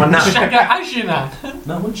her as my nan. Shag it as you now.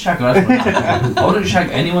 No, I wouldn't shag her as my nan. I wouldn't shag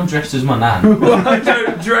anyone dressed as my nan. Why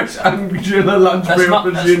don't dress Angela Lansbury up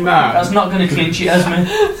as your that's nan? not going to clinch it as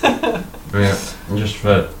me. Yeah, just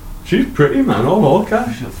for. She's pretty, man. I like her.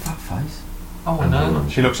 She's got a fat face. Oh no.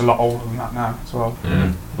 She looks a lot older than that now as well.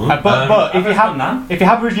 Yeah. But if you Have have my nan. if you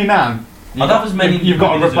have her as your nan, I'd have as many. you've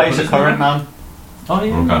got to as replace a as current my nan. Oh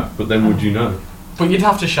yeah. Okay. But then would you know? But you'd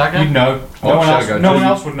have to shag her. You'd know. Oh, No one shag her. else. No So one you-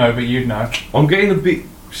 else would know, but you'd know. I'm getting a bit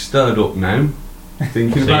stirred up now.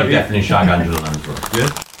 Thinking So about you it. definitely shag Angela Lansbury.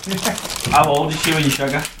 How old is she when you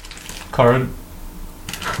shag her? Current.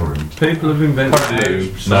 Current. People have invented Current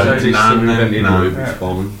loops. No, So this nan, invented nan. loop, Yeah. it's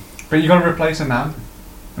fine. But you got to replace a nan.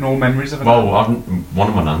 And all memories of a Well, nan. one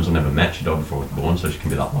of my nans I never met. She died before I was born, so she can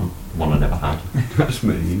be that one. One I never had. That's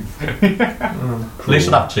mean. At least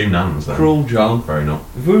I'd have two nans then. Cruel John. Fair enough.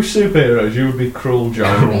 If we were superheroes, you would be Cruel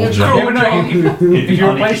John. Cruel Yeah, John. but no, if you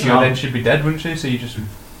Honey replace her, John. then she'd be dead, wouldn't she? So you just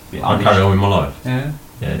I'll carry on with my life. yeah.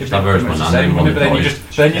 Yeah, It'd just be have her as pretty my much nan. the same, Then one wouldn't it? But then you dies,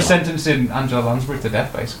 just then you're yeah. sentencing Angela Lansbury to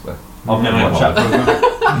death, basically. I've never Yeah, watched well.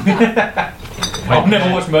 that program. I've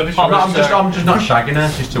never watched Murder She I'm, Wrote, I'm just, so- I'm just not shagging her.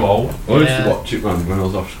 She's too old. I used Yeah. to watch it, man, when I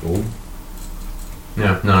was off school.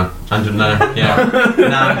 Yeah, no. Angela, no. Yeah.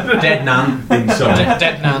 Nan. Dead nan. Inside.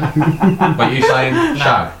 Dead nan. But you saying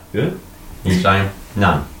shag? Yeah? You saying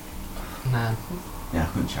nan? Nan. Yeah, I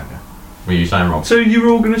couldn't shag her. Were you saying Rob? So you're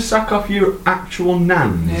all going to sack off your actual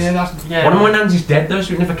nans? Yeah, that's yeah. One of my nans is dead though,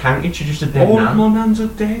 so it never counted. She's just a dead All nan. of my nans are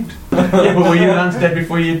dead. Yeah, but were your nans dead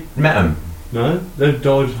before you met them? No, they've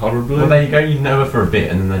died horribly. Well, there you go. You know her for a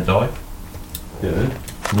bit and then they die. Yeah.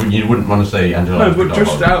 You wouldn't want to see Angela No, Lansbury but die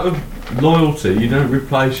just horribly. out of loyalty, you don't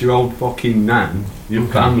replace your old fucking nan, your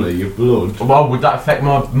family, your blood. Well, would that affect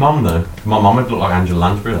my mum though? My mum would look like Angela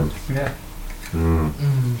Lansbury then. Yeah. Mm.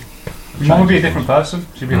 Your mum would be a different person.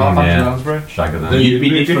 She'd be like Yeah. Angela Lansbury. Shag her Then then. You'd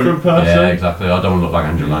be a different different. person. Yeah, exactly. I don't want to look like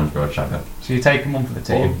Angela Lansbury. I'd shag her. So you take them on for the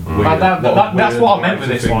team. Oh, That's what I meant with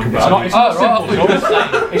this one. It's not, it's not a simple choice.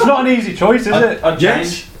 It's not an easy choice, is it? I'd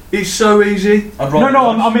Yes, change. it's so easy. I'd No, rather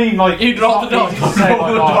no, dodge. I mean like You'd roll the it's not dice. easy to say, Roll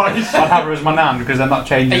like, the oh, dice. I'd have her as my nan because then that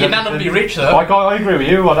changes. Hey, your nan would be rich though. Like I agree with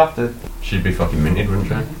you. I'd have to. She'd be fucking minted, wouldn't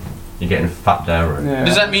she? You're getting fat dairy. Yeah,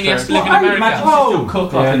 Does that mean he has to true. live in Well, I imagine America? she'd still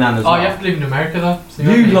cook like Yeah. a nan as Oh, well. you have to live in America though. So You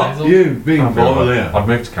you're lot, you being vile here. I'd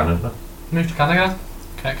move to Canada. Move to Canada.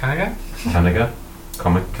 Canada? Canada.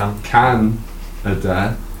 Comic Can.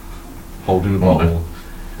 Canada holding the What? bottle.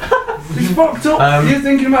 It's fucked up. You're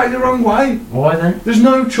thinking about it the wrong way. Why then? There's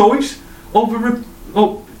no choice.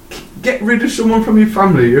 Get rid of someone from your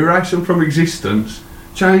family, erase them from existence,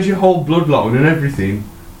 change your whole bloodline and everything,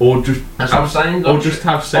 or just That's what I'm saying. or just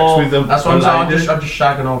have sex Or- with them. That's what I'm saying. I'd just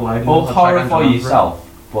shag an old lady. Or I'd shag horrify Angela Lansbury. yourself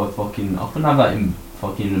by fucking. I couldn't have that in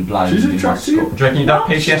fucking blind. She's in my attractive. skull. Do you reckon you'd have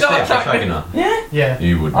No, she's PTSD not after attractive. shagging her? Yeah, Yeah.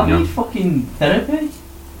 You would, I wouldn't need you? fucking therapy.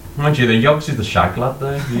 Mind you, the Yogs is the shag lad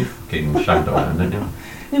though. You fucking shagged around, didn't you?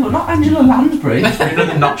 Yeah, but not Angela Lansbury. You know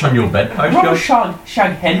the notch on your bedpost, I'd rather Yogs?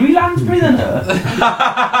 shag Henry Lansbury than her.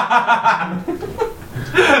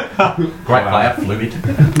 Great player, fluid.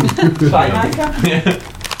 Playmaker.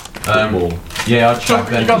 Yeah, I'd shag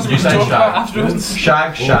then. You got You something to say talk about shag. afterwards.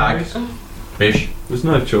 Shag. Fish. There's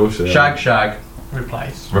no choice there. Shag.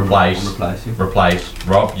 Replace. Replace. Replacing. Replace.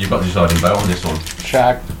 Rob, you've got the deciding vote on this one.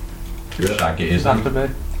 Shag. Yeah. Shag it is. Does have to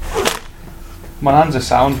be. My nan's a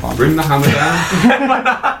sound man. Bring the hammer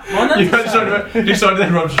down. You decided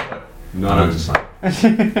then, Rob's just like, No.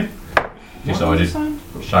 Decided.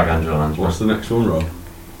 Shag Angela Lansbury. What's the next one, Rob?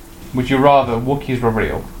 Would you rather Wookiees were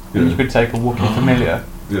real and you could take a Wookiee familiar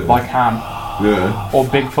Yeah. like Han, Yeah. or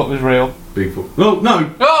Bigfoot was real? Bigfoot. No.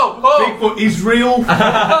 Oh! Bigfoot is real.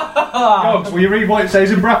 Dogs, will you read what it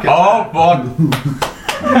says in brackets? Oh, God.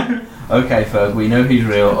 Okay, Ferg, we know he's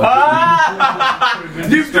real.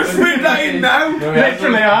 You've just written that in now.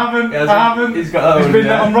 Literally, I haven't. I haven't. He's got. It's been,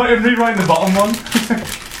 I'm rewriting the bottom one.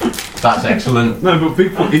 That's excellent. No, but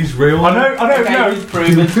Bigfoot is real. I know, Okay, no. he's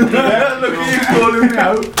proven. Look at you calling me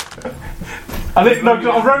out. I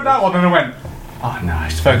wrote that one and I went, oh no,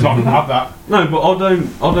 it's fair not to have that. No, but I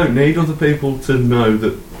don't need other people to know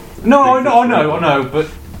that. No, I know, but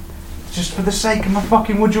just for the sake of my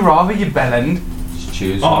fucking would you rather, you bellend. Just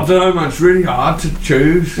choose. Oh, I don't know, man. It's really hard to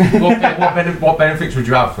choose. What benefits would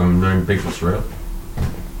you have from knowing Bigfoot's real?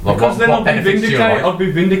 Like, Because then I'd be benefits do you vindicated. like? I'd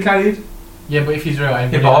be vindicated. Yeah, but if he's real, Yeah,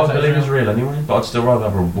 everybody but knows I that believe he's he's real anyway. But I'd still rather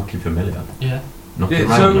have a Wookiee familiar. Yeah. Nothing Yeah,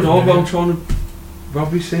 random. so I'm trying to.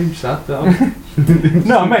 Robbie seems sad though.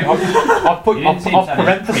 No, mate, I've put You didn't seem sad.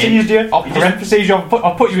 parentheses you.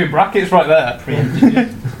 I've put you in brackets right there.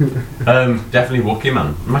 Definitely Wookiee,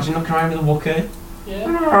 man. Imagine looking around with a Wookiee.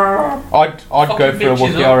 Yeah. I'd go Fucking for a bitches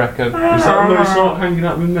Wookiee, up. I reckon. Is that when they start hanging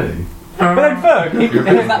out with me? But then, Ferg,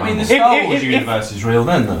 Does that mean the Star Wars if- universe is real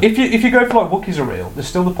then, though? if you go for like Wookiees are real, there's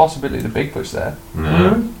still the possibility that Bigfoot's there.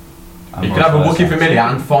 No. You could have a Wookiee familiar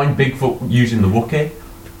and find Bigfoot using the Wookiee.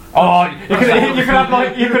 Oh, you could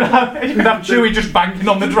have Chewie just banging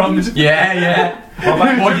on the drums. Yeah.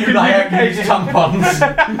 What do you like? Use tampons.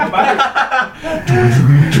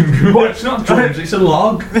 Well, it's not drums, it's a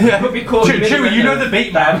log. Chewie, you know the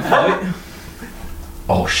beat, man. fight.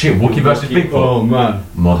 Oh shit, Wookiee versus Wookiee. Bigfoot. Oh man.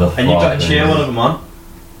 Motherfucker. And you've got to cheer one of them on.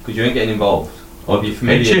 Because you ain't getting involved. Or be Hey,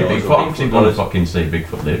 familiar. cheer with Bigfoot. I'm going to those. fucking see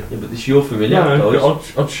Bigfoot live. Yeah, but it's your familiar. No,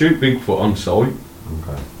 those. I'd shoot Bigfoot on sight.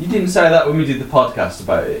 Okay. You didn't say that when we did the podcast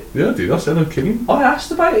about it. Yeah, I did. I said I'd kill him. I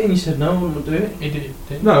asked about it and you said no, I wouldn't do it. He did.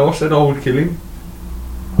 No, I said I would kill him.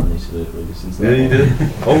 I need to listen to Yeah, that. you did.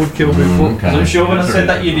 I would kill Bigfoot. Okay. I'm sure when I said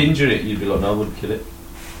that Yeah. you'd injure it, you'd be like, no, I wouldn't kill it.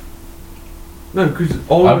 No, because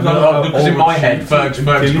Because in my head, Ferg's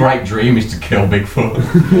great dream is to kill Bigfoot.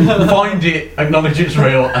 Find it, acknowledge it's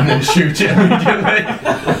real, and then shoot it immediately.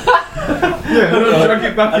 Yeah, and I'd drag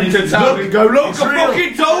it back And into it's- town and go, look, It's I real.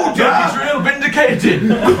 fucking told Look, ya! it's real, vindicated.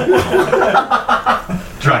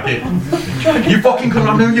 Drag it. You fucking couldn't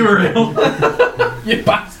have known you were real. You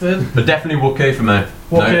bastard. But definitely Wookiee for me.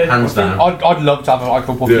 Wookiee. No, hands down. I'd love to have like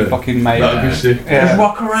a Wookiee Yeah. fucking mate. That'd be sick. Yeah.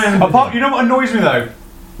 walk around. Apart, you know what annoys me though?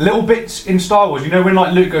 Little bits in Star Wars. You know when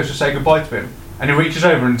like Luke goes to say goodbye to him, and he reaches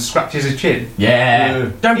over and scratches his chin. Yeah.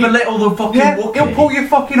 Don't belittle the fucking Yeah, Wookiee. he'll pull your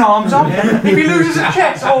fucking arms off. If he loses his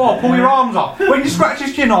chest, oh, pull your arms off. When you scratch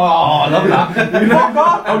his chin, oh, I love that. Fuck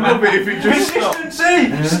off. I love it if it just stopped.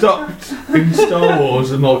 Consistency. Stopped in Star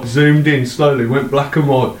Wars and like zoomed in slowly, went black and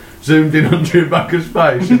white, zoomed in on Chewbacca's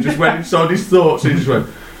face and just went inside his thoughts. He just went,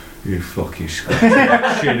 "You fucking shit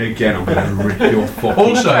again! I'm gonna rip your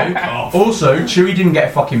fucking cock off." Also, Chewie didn't get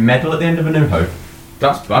a fucking medal at the end of A New Hope.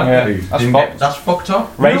 That's bad. Yeah, Dave. that's Didn't fucked. get, that's fucked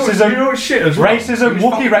up. Racism. You know what shit as well? Racism,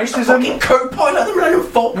 Wookiee racism. Fucking co-pilot of the Millennium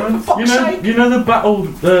Falcon, for fuck's sake. You know the battle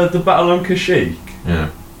on Kashyyyk, Yeah.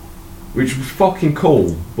 which was fucking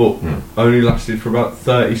cool, but only lasted for about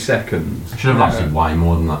 30 seconds. It should have lasted way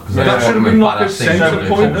more than that. Because Yeah, that should have been like a centre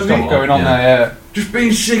point of it going on there, Just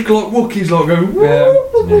being sick like Wookiees, like going, yeah.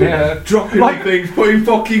 woo, Yeah. dropping Like- things, putting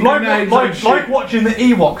fucking grenades and shit. Like watching the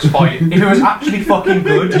Ewoks fight, if it was actually fucking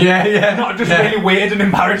good. Yeah, yeah. Not just yeah. really weird and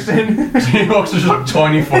embarrassing. Ewoks are just like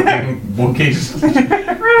tiny fucking Wookiees.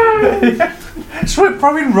 Swim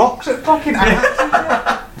throwing rocks at fucking ants.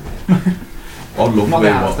 I love Not the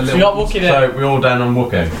ants, the Ewoks. So you got Wookiee there. So we're all down on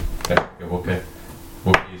Wookiee. Okay, go Wookiee.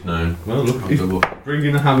 Wookiee's known. Well, look, he's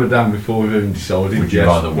bringing the hammer down before we've even decided. Would you yes,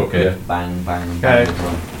 rather but Wookiee? yeah. Bang, bang, Okay. bang. as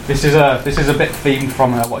well. This is a bit themed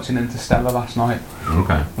from watching Interstellar last night.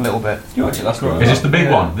 Okay. A little bit. You watched it last night? Is this the big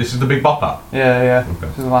Yeah. one? This is the big bopper? Yeah. Okay.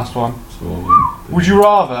 This is the last one. So, Would you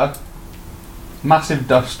rather massive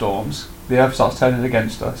dust storms, the Earth starts turning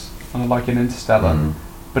against us, and like in Interstellar, Mm.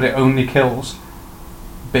 but it only kills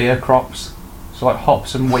beer crops, so like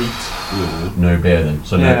hops and wheat. No beer then.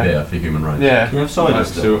 So no Yeah. beer for human rights. Yeah, Can you have cider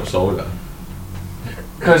let's still? see what cider.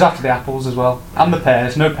 goes after the apples as well, and the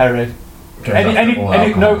pears. No perry. Goes after all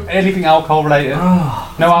alcohol. Anything alcohol related.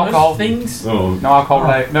 No alcohol. Most things. Oh, No alcohol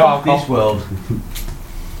related. No alcohol. This world.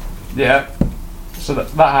 Yeah. So that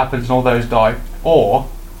happens and all those die. Or,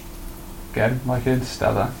 again, like in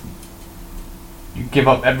Interstellar, you give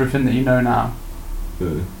up everything that you know now.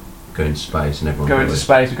 Go into space and everyone Go goes. into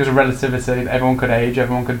space because of relativity. Everyone could age,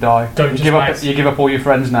 everyone could die. Go You into give up. space. You give up all your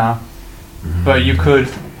friends now, Mhm. but you could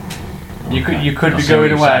be I going see what you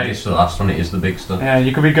said, away. It's the last one. It is the big stuff. Yeah,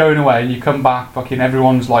 you could be going away and you come back. Fucking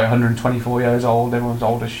everyone's like 124 years old. Everyone's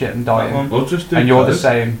old as shit and That dying, one. I'll just do and you're the coke.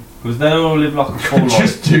 same. Because they all live like a full life.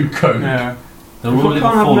 Just do coke. Yeah. They all We live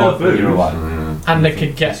can't a have full no life when you're booze. away. And they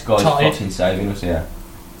could This get guy's tired. fucking saving us here.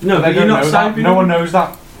 No, They but you're don't not know that. saving No them. one knows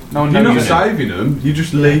that. No one You're knows not it. saving them. You're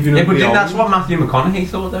just leaving Yeah, them but behind. that's what Matthew McConaughey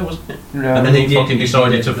thought there, wasn't it? Yeah. And then he He fucking did-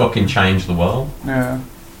 decided he to did. fucking change the world. Yeah.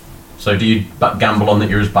 So do you gamble on that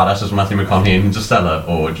you're as badass as Matthew McConaughey in Interstellar,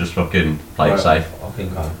 or just fucking play it Right. safe? I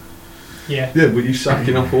think I. Yeah. Yeah, but you're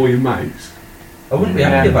sacking off all your mates. I wouldn't be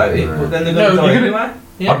happy Yeah. about it, but then they're going to No, die you're anyway.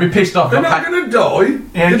 Yeah. I'd be pissed off. They're if not I going to die.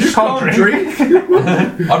 Yeah, They you just can't drink.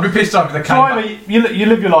 I'd be pissed off if they came back. Tyler, you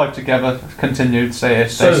live your life together. Continue. Stay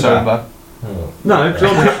Sober. sober. No, because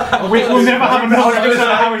We'll never have another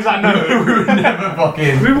episode. How is that known? We would never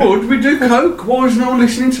fucking. we do coke. Why is no one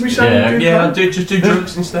listening to me saying Yeah, we do yeah. coke? Just do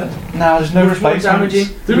drugs instead. No, there's no Much more replacement. damaging.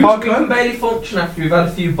 There You is can't coke. barely function after you've had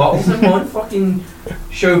a few bottles of wine. Fucking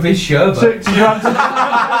showbiz show, So, but so you answer.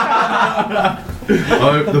 I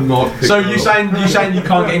hope the mic picked So that you up. saying you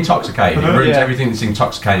can't get intoxicated? It ruins Yeah. everything that's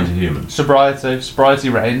intoxicating to humans. Sobriety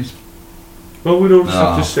reigns. Well, we'd all just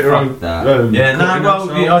have No, to sit fuck around. that. Yeah, no, cutting well,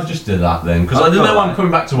 ourselves. yeah, I'd just do that then, because I I'd don't go know I'm away.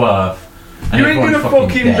 coming back to Earth. and You ain't gonna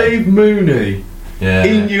everyone's fucking dead. leave Mooney Yeah.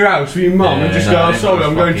 in your house with your mum and Yeah, just no, go, oh, everyone's sorry,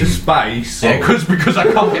 I'm going to fucking- space. Yeah, because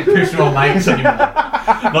I can't get pissed with my mates anymore.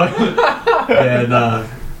 Like, yeah, no.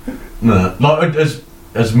 No. Like,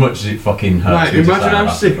 as much as it fucking hurts. Mate, me to imagine say how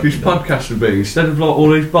that, sick this fucking podcast would be. Instead of like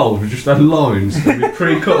all these bowls, we just had lines and we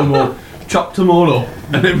pre-cut them all, chopped them all up,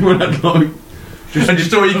 and everyone had like And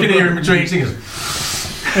just all you can hear in between singers.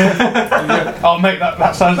 Oh, mate,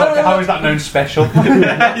 that sounds like. How is that known special?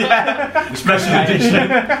 Yeah. Special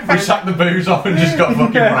edition. We sucked the booze off and just got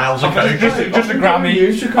fucking rails of coke. Just a Grammy.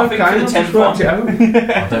 You should I think cocaine, for the just 10th worked it out.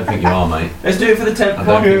 I don't think you are, mate. let's do it for the 10th I don't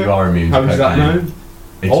one. think you are immune to How is that cocaine. known?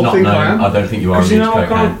 It's I not think I known. am. I don't think you are Because you immune know to I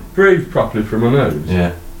cocaine. can't breathe properly through my nose.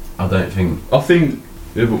 Yeah. I don't think. I think,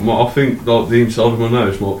 yeah, but I think like the inside of my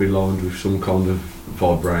nose might be lined with some kind of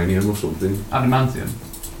vibranium or something. Adamantium.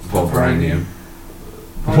 Vibranium.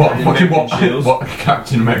 What fucking American shields. what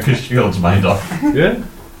Captain America's shield's made of? Yeah.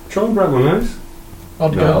 Try and break my nose.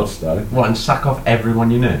 I'd No, go. I'll stay. What, and sack off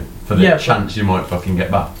everyone you knew for the Yeah, but- chance you might fucking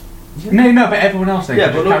get back? No, but everyone else thinks. Yeah,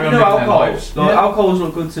 they but just look, carry you on know living their alcohol. lives. Like, Yeah. alcohol's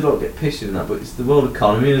not good to like get pissed in that, but it's the world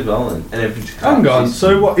economy as well, and everything just Hang on, collapses.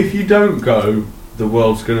 so what if you don't go, the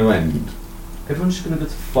world's going to end? Everyone's just gonna go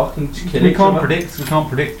to fucking kill We each can't other. predict. We can't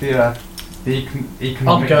predict the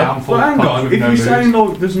economic go. downfall. Well, hang that comes on, with if no you're booze. saying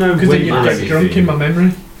like there's no Because then win you or get drunk in anything- my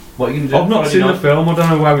memory. What are you gonna do? I've not seen the film, I don't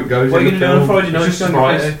know how it goes What are in you the gonna do on film. Friday night? It's just Just on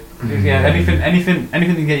your sobriety. Yeah,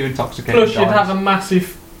 anything to get you intoxicated. Plus, you'd dies. have a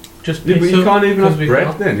massive just Yeah, but piss you up, can't even 'cause have we bread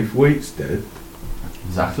can't. then if wheat's dead.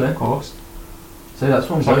 Exactly. Of course. So that's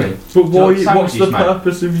what I'm Sorry. saying. But why? Like What's the sandwiches, mate.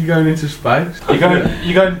 purpose of you going into space?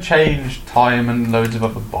 You're going to change time and loads of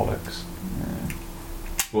other bollocks.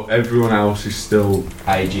 Well, everyone else is still.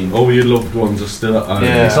 Aging. All your loved ones are still at home.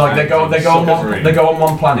 Yeah. It's like they go on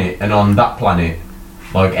one planet, and on that planet,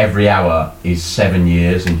 like every hour is 7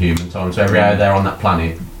 years in human time. So every hour they're on that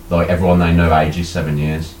planet, like everyone they know ages 7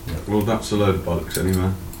 years. Well, that's a load of bollocks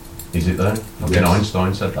anyway. Is it though? Fucking Yes.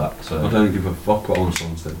 Einstein said that. I So don't give a fuck what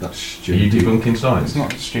Einstein said. That's are you stupid. debunking science? It's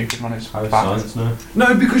not stupid, man. It's How is fact. science now?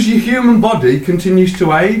 No, because your human body continues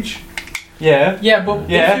to age. Yeah. Yeah, but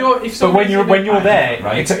Yeah, if but when you're there,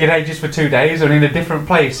 Right. it ages for 2 days, and in a different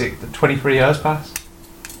place, 23 years pass.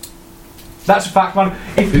 That's a fact, man.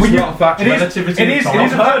 It's not a fact. It is. Relativity It of is. time. It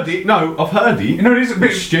I've is. heard it. No, I've heard it. You know, it is a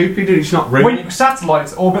bit. It's stupid and it's not real. When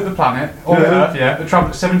satellites orbit the planet, orbit Yeah. Earth, they travel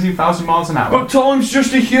at 17,000 miles an hour. But time's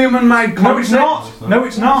just a human-made concept. No, it's not. No,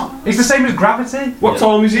 it's not. It's the same as gravity. What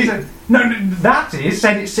time is it? No, that is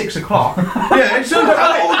saying it's 6 o'clock. Yeah, it's not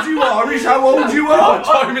how old you are, it's how old you are. What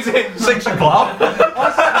time is it? 6 o'clock?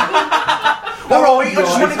 Alright, I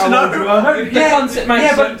just wanted to know. The concept makes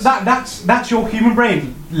yeah, sense. but that's your human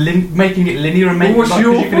brain making it linear and making What's like,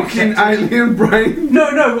 your 'cause you can fucking accept it. alien brain?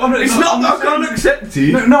 No, I'm It's not that I can't accept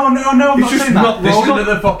it. No, I'm It's not just saying that. not This wrong. is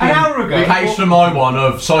another fucking An hour ago. case for my one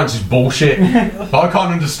of science is bullshit. I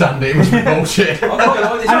can't understand it, it must be bullshit. I quite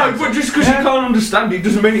like this I know, answer. but just because you can't understand it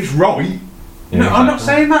doesn't mean it's right. No, I'm not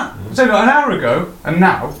saying that. I'm saying that an hour ago and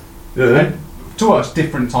now, Yeah. to us,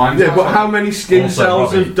 different times. Yeah, but how many skin Also,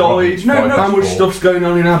 cells Robbie, have died? No, no, How much stuff's going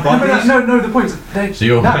on in our No, bodies? no, the point is So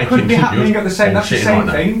you're that could making be happening you're at the same. That's the bullshitting same right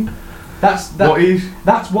now. thing. That's What is?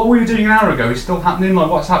 That's what we were doing an hour ago. Is still happening. Like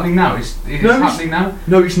what's happening now is No, it's- happening now.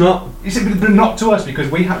 No, it's not. It's but not to us because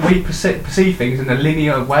we perceive things in a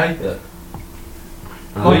linear way.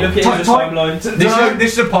 We look at it as a timeline.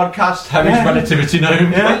 This is a podcast, how is Yeah. relativity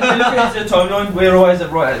known? We look at it as a timeline. We're always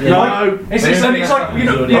right at the end. No. It's like you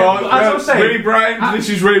know. Yeah, Yeah, Right, as I was saying, rebrand. This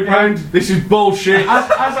is rebrand. This is bullshit.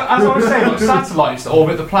 as I was saying, like satellites that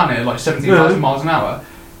orbit the planet at like 17,000 miles an hour,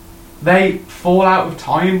 they fall out of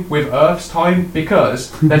time with Earth's time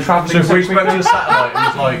because they're travelling So if so we spoke to quickly. a satellite and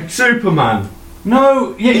it's like, Superman.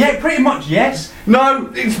 No, yeah, pretty much yes. No,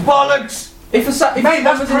 it's bollocks. If a sat, if Mate,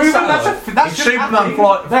 that's was in a proven. satellite- That's if just Superman happening.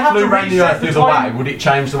 They have flew to around the reset Earth the other way, time. would it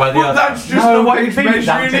change the way the Well, Earth that's just No, the way it's it's measuring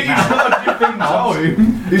pedantic it. now. It's not a different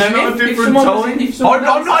time. It's not a if different someone was time. in- if someone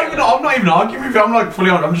I'm not even arguing with you. I'm like fully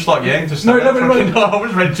on. I'm just like just No, stand no, there no, fucking- I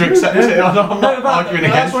was ready to accept it. I'm not arguing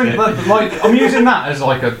against it. Like I'm using that as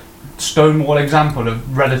like a stonewall example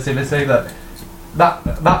of relativity.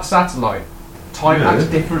 That satellite time Yeah. acts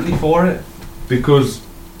differently for it. Because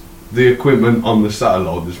the equipment on the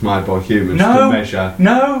satellite that's made by humans No. to measure.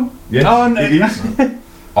 No. Yes, Oh, no. it is.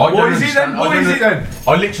 What is it then? What is it then?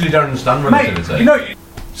 I literally don't understand Mate, relativity. you know,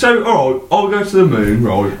 So, alright, I'll go to the moon,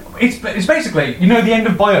 right? it's basically the end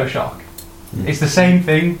of BioShock. It's the same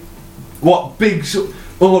thing. What big.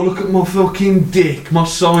 Oh, look at my fucking dick, my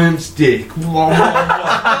science dick. I'm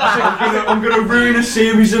gonna ruin a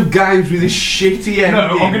series of games with this shitty ending.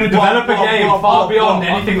 No, I'm going to develop a game far beyond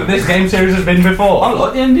anything that this game series has been before. I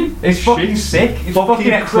like the ending. It's fucking sick. It's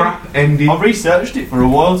fucking excellent. crap ending. I researched it for a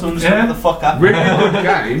while to understand Yeah. what the fuck happened. Really good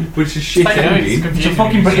game, but it's a shit I know, it's ending. It's a confusing.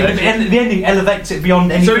 fucking brilliant. The ending elevates it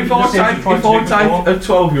beyond anything. So if I the series take tried to do before. a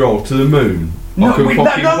 12-year-old to the moon, No, I can wait,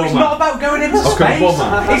 fucking no, bomb it's her. not about going into I can space. bomb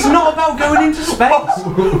her. It's not about going into space. What?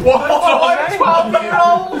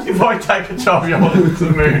 12-year-old? If I take a 12-year-old to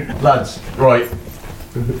the moon, lads, right?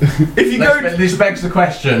 If you go, This begs the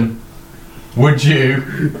question: would you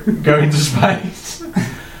go into space?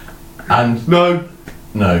 And no,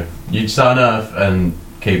 no, you'd stay on Earth and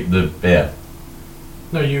keep the beer.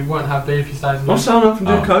 No, you won't have beer if you stay in I'll the sign off and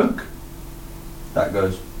do Oh. coke. That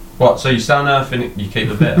goes. What? So you stay on Earth and you keep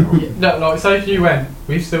the beer? No, like, so if you went,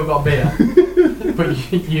 we've still got beer. But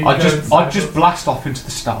you I'd go just inside. blast off into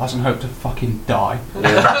the stars and hope to fucking die.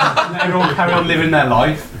 Let everyone carry on living their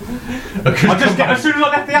life. I just get, as soon as I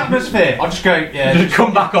left the atmosphere, I just go, yeah. Just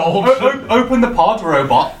come back old. Open the pod,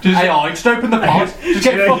 robot. Just- AI, just open the pod. Just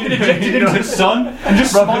get Yeah, fucking you know, ejected you know. into the sun and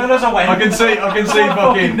just smile as I went. I can see That's what I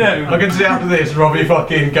fucking. do. I can see after this, Robbie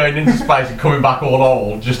fucking going into space and coming back all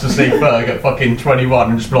old just to see Ferg at fucking 21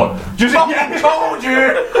 and just be like, Just fucking told you!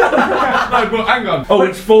 No, but hang on. Oh,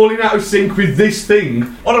 it's falling out of sync with this thing.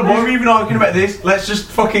 Hold on, why are we even arguing about this? Let's just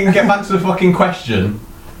fucking get back to the fucking question,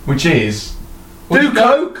 which is. Do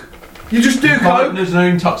coke. You just do coke. There's no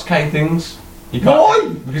intoxicating things. You can't, Why?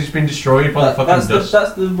 Because it's been destroyed by the fucking That's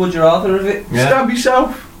dust. the would you rather of it. Yeah. Stab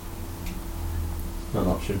yourself. Not an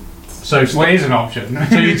option. So Well, it is an option.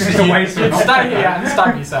 It's just a waste of You'd an stay option. here and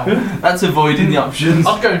stab yourself. That's avoiding the options.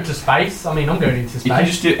 I'm going to space. I mean, I'm going into You can space.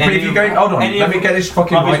 just do But any if you of- go, hold on, any let of- me get this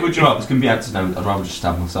fucking Robbie's right. would you rather? It's going to be accidental. I'd rather just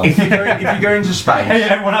stab myself. If you go into space, Hey,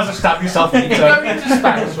 everyone has a stab yourself in If you go into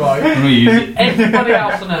space, right, I'm gonna use it. everybody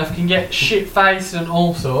else on Earth can get shit faced and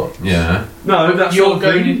all sorts. yeah. No, that's You're not the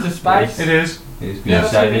going thing. into space. It is. It's Yeah. going to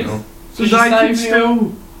save it all. So You they can save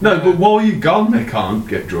still. No, but while you're gone, they can't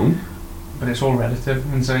get drunk. But it's all relative,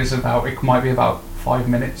 and so it's about. It might be about 5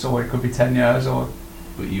 minutes, or it could be 10 years, or.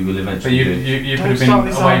 But you will But eventually you do it. you Don't could have been start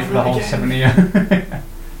this away over for the whole again. 70 years.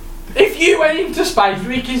 If you went into space,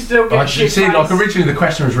 we can still get You shit see, like faced. originally the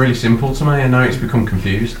question was really simple to me, and now it's become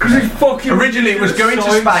confused. Because it's fucking. Originally it was going to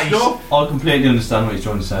science space. stuff. I completely understand what he's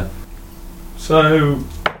trying to say. So,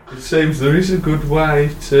 it seems there is a good way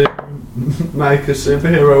to make a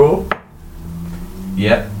superhero up.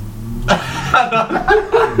 Yeah.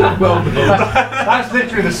 Well done. That's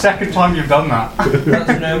literally the second time you've done that.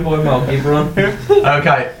 That's known by Mel Gibran.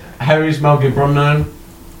 Okay, how is Mel Gibran known?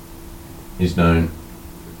 He's known.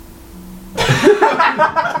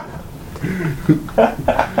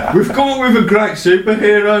 We've come up with a great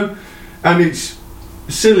superhero, and it's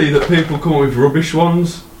silly that people come up with rubbish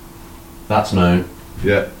ones. That's known.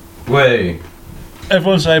 Yeah. Way.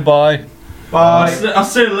 Everyone say bye. I'll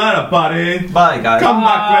see you later, buddy. Bye, guys. Come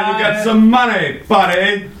back when you get some money,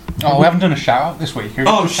 buddy. Oh, we haven't done a shout out this week. Who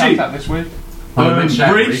Oh, shout shit. out this week?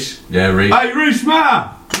 Reese. Yeah, Reese. Hey, Reese Mayer.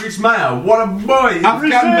 Reese Mayer, what a boy! Afghan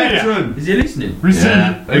veteran. Is he listening?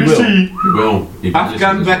 Yeah, he will. He will. He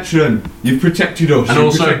Afghan veteran. You've protected us. And You've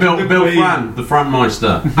also protected Bill the Queen. Fran, the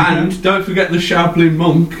Franmeister. And don't forget the Shaolin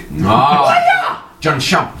monk. Ah, John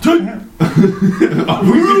Sharpton.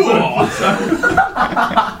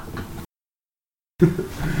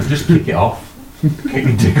 Just kick it off. Kick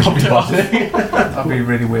your dick off your body. I'll be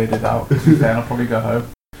really weirded out. Then I'll probably go home.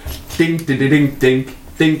 Dink, ding, ding, dink,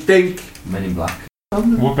 dink, dink. Men in Black.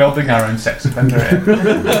 We're building our own sex offender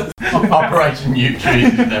here. Operation Nutri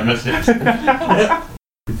is nemesis.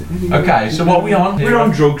 Okay, so what are we on? We're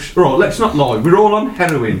on drugs. Right, let's not lie. We're all on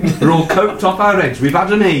heroin. We're all coked off our heads. We've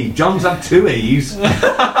had an E. John's had 2 E's.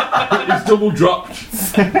 It's double dropped.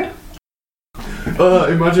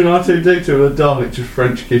 Imagine R2D2 and a Dalek just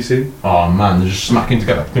French kissing. Oh man, they're just smacking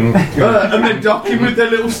together. And they're docking with their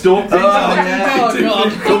little stalk things. yeah.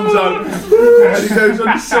 He comes out and he goes on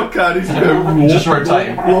his sucker and he's going Just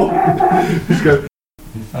rotating. Just go.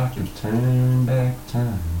 If I could turn back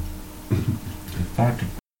time. If I could.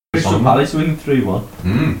 Crystal Palace winning 3-1.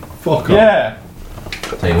 Fuck off. Yeah.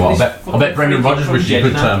 Tell you what, I bet Brendan Rodgers wished he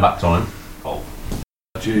could turn back time.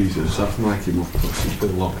 Jesus, that's making my pussy feel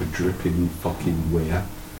like a dripping fucking weir.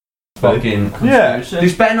 Fucking. Yeah.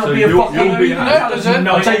 This better not So be a you'll fucking. be No, it doesn't.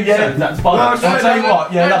 I'll tell you, yeah. That's No, bollocks. I'll tell you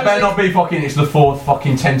what, yeah, No, that better doesn't. not be fucking. It's the 4th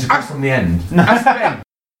fucking tentacle from the end. Ask Ben.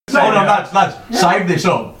 Hold on, lads, save this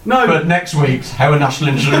up No. for next week's How a National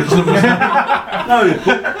Insurance Number. No,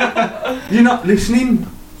 but you're not listening.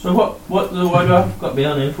 So why do I got to be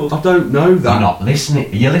on here for? I don't know You're that. not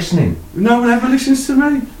listening. Are you listening? No one ever listens to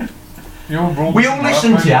me. You're rules We all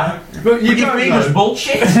listen to you. But You don't feed us know.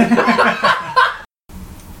 bullshit.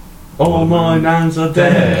 All my nans are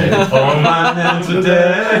dead. All my nails are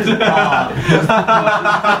dead.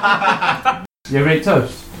 You ever eat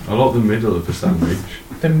toast? I like the middle of the sandwich.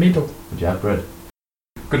 The middle. Would you have bread?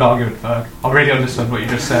 Good argument, Ferg. I really understood what you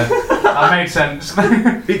just said. That made sense.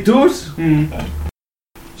 It does.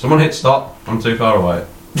 Someone hit stop. I'm too far away.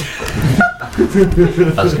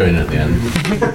 That's going at the end.